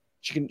show.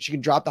 She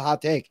can drop the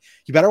hot take.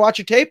 You better watch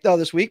your tape though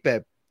this week,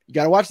 babe. You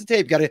got to watch the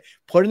tape. You got to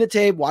put in the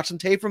tape, watch some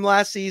tape from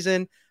last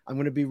season. I'm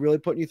going to be really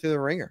putting you through the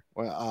ringer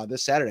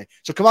this Saturday.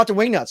 So come out to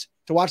Wingnuts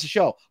to watch the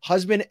show.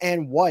 Husband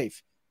and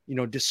wife,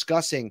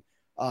 discussing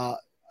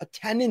a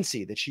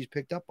tendency that she's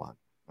picked up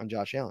on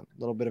Josh Allen. A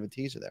little bit of a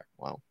teaser there.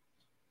 Wow.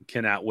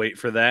 Cannot wait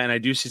for that. And I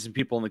do see some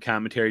people in the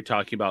commentary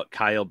talking about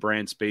Kyle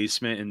Brandt's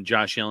basement and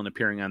Josh Allen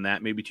appearing on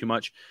that. Maybe too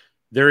much.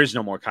 There is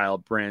no more Kyle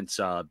Brandt's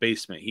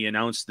basement. He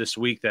announced this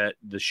week that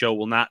the show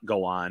will not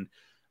go on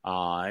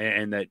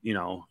and that,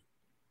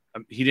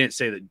 he didn't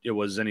say that it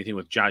was anything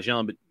with Josh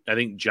Allen, but I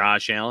think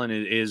Josh Allen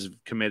is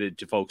committed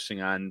to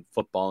focusing on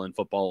football and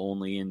football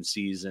only in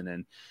season.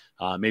 And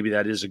maybe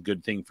that is a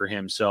good thing for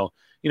him. So,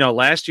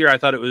 last year I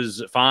thought it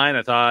was fine.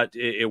 I thought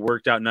it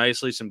worked out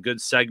nicely. Some good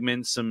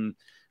segments,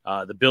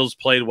 the Bills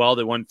played well.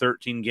 They won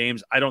 13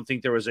 games. I don't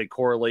think there was a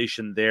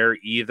correlation there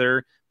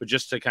either, but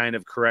just to kind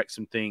of correct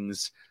some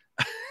things,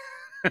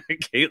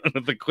 Caitlin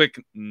with a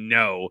quick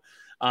no.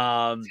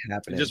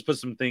 Just put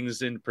some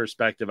things in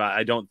perspective.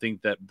 I don't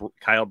think that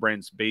Kyle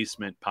Brandt's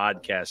basement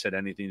podcast had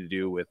anything to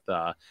do with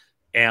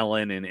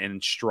Allen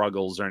and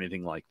struggles or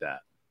anything like that.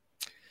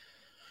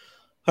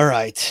 All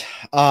right.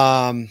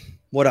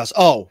 What else?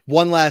 Oh,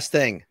 one last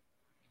thing.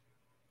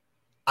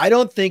 I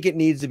don't think it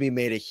needs to be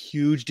made a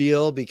huge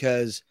deal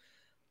because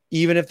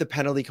even if the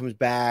penalty comes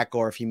back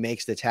or if he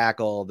makes the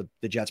tackle,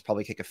 the Jets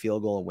probably kick a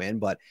field goal and win.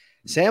 But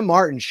Sam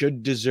Martin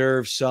should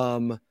deserve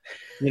some,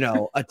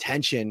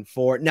 attention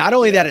for not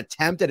only that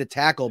attempt at a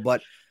tackle,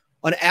 but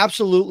an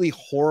absolutely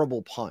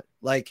horrible punt.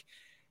 Like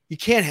you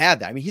can't have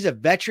that. I mean, he's a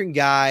veteran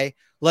guy.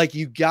 Like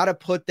you got to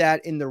put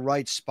that in the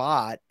right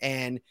spot.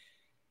 And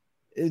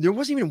there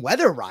wasn't even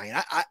weather,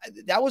 Ryan.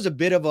 That was a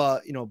bit of a,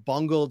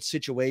 bungled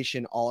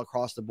situation all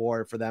across the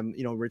board for them,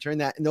 return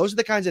that. And those are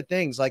the kinds of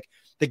things like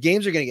the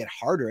games are going to get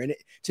harder. And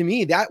to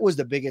me, that was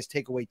the biggest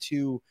takeaway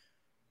too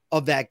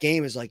of that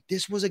game is like,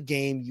 this was a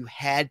game you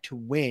had to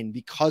win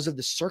because of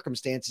the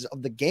circumstances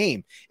of the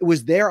game. It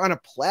was there on a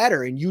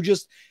platter. And you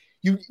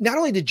not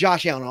only did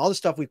Josh Allen, all the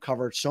stuff we've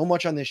covered so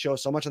much on this show,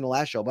 so much on the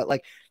last show, but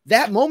like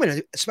that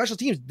moment, special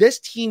teams, this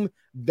team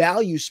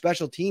values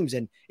special teams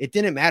and it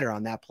didn't matter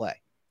on that play.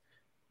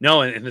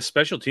 No, and the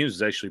special teams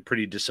was actually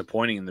pretty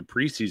disappointing in the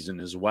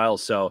preseason as well.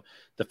 So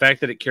the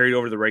fact that it carried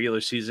over the regular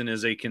season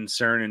is a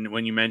concern. And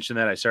when you mentioned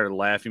that, I started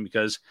laughing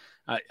because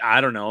I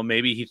don't know,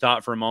 maybe he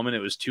thought for a moment it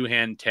was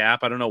two-hand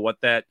tap. I don't know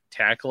what that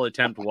tackle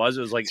attempt was.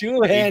 It was like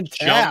two-hand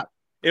tap.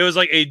 It was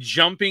like a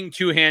jumping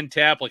two-hand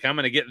tap. Like I'm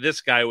going to get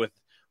this guy with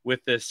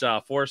this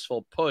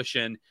forceful push,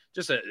 and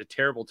just a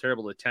terrible,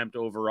 terrible attempt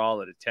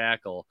overall at a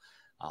tackle.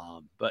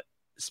 But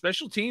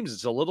special teams,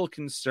 it's a little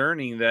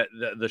concerning that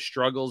the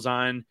struggles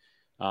on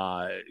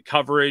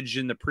coverage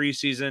in the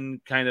preseason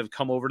kind of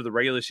come over to the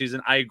regular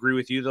season. I agree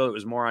with you, though. It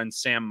was more on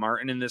Sam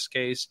Martin in this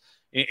case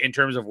in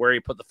terms of where he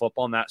put the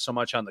football, not so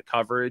much on the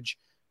coverage.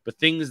 but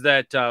things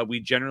that we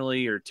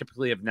generally or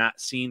typically have not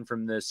seen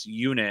from this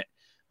unit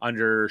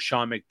under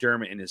Sean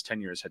McDermott in his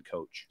tenure as head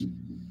coach.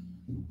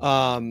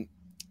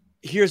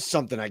 Here's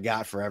something I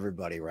got for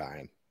everybody,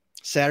 Ryan.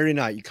 Saturday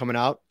night, you coming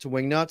out to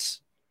Wingnuts?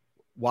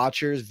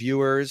 Watchers,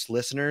 viewers,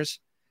 listeners,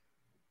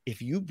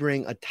 if you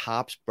bring a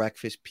Tops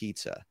breakfast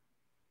pizza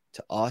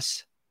to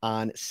us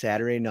on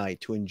Saturday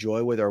night to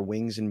enjoy with our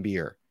wings and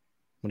beer,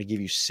 I'm going to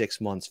give you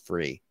 6 months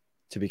free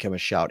to become a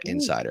Shout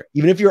Insider.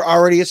 Even if you're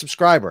already a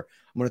subscriber,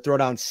 I'm going to throw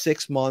down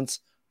 6 months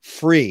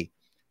free.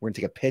 We're going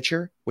to take a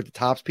picture with the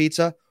Tops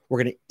pizza.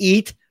 We're going to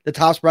eat the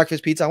Tops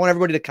breakfast pizza. I want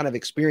everybody to kind of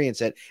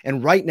experience it.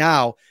 And right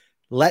now,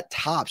 let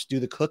Tops do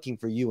the cooking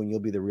for you and you'll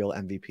be the real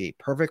MVP.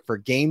 Perfect for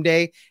game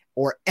day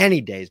or any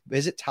days.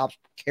 Visit Tops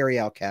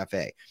Carryout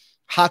Cafe.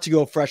 Hot to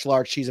go fresh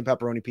large cheese and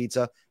pepperoni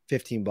pizza,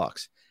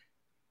 $15.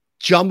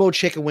 Jumbo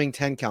chicken wing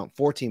 10 count,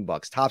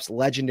 $14. Tops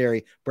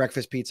legendary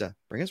breakfast pizza.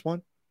 Bring us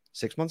one.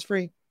 6 months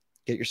free.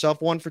 Get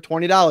yourself one for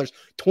 $20.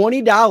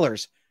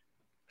 $20.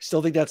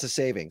 Still think that's a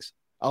savings.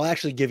 I'll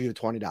actually give you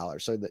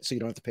 $20 so you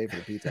don't have to pay for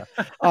the pizza.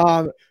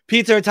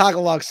 Pizza or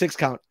taco log 6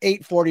 count,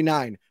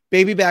 $8.49.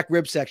 Baby back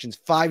rib sections,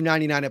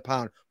 $5.99 a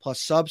pound, plus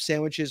sub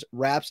sandwiches,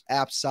 wraps,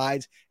 apps,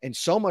 sides, and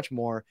so much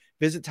more.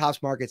 Visit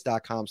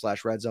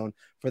topsmarkets.com/redzone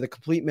for the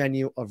complete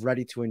menu of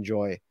ready to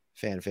enjoy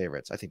fan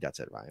favorites. I think that's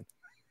it, Ryan.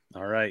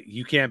 All right.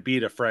 You can't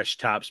beat a fresh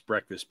Tops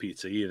breakfast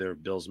pizza either,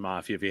 Bill's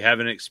Mafia. If you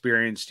haven't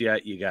experienced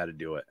yet, you got to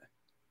do it.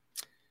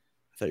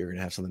 I thought you were going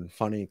to have something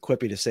funny,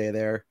 quippy to say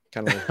there.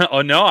 Kind of.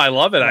 Oh, no, I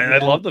love it. I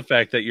love the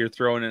fact that you're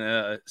throwing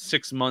in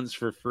 6 months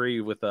for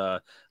free with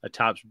a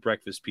Tops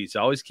breakfast pizza,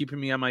 always keeping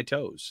me on my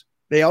toes.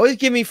 They always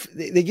give me,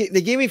 they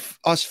gave me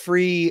us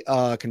free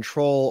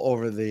control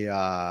over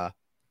the,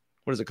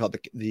 what is it called?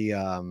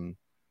 The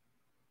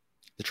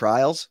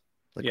trials.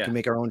 Like we can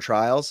make our own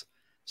trials.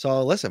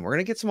 So listen, we're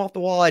going to get some off the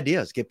wall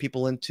ideas, get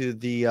people into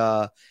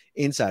the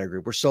insider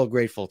group. We're so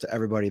grateful to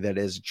everybody that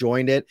has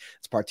joined it.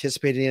 It's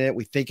participating in it.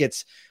 We think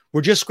we're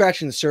just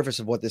scratching the surface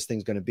of what this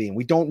thing's going to be. And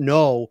we don't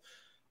know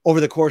over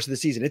the course of the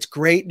season. It's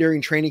great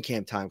during training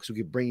camp time because we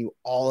can bring you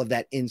all of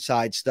that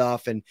inside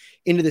stuff, and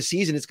into the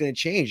season, it's going to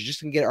change. You're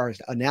just going to get our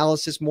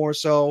analysis more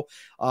so.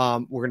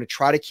 We're going to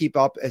try to keep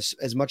up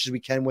as much as we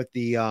can with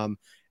the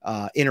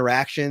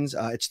interactions.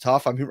 It's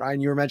tough. I mean, Ryan,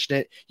 you were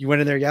mentioning it. You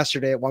went in there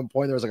yesterday. At one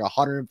point, there was like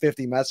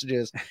 150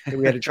 messages that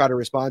we had to try to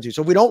respond to.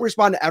 So if we don't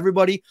respond to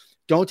everybody,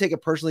 don't take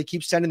it personally.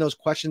 Keep sending those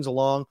questions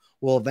along.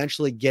 We'll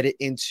eventually get it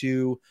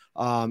into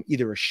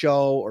either a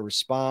show or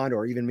respond,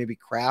 or even maybe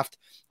craft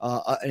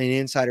an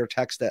insider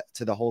text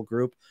to the whole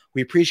group.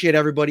 We appreciate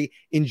everybody.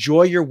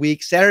 Enjoy your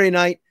week. Saturday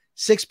night,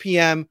 6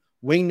 p.m.,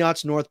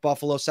 Wingnuts, North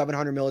Buffalo,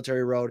 700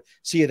 Military Road.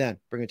 See you then.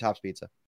 Bring a Tops Pizza.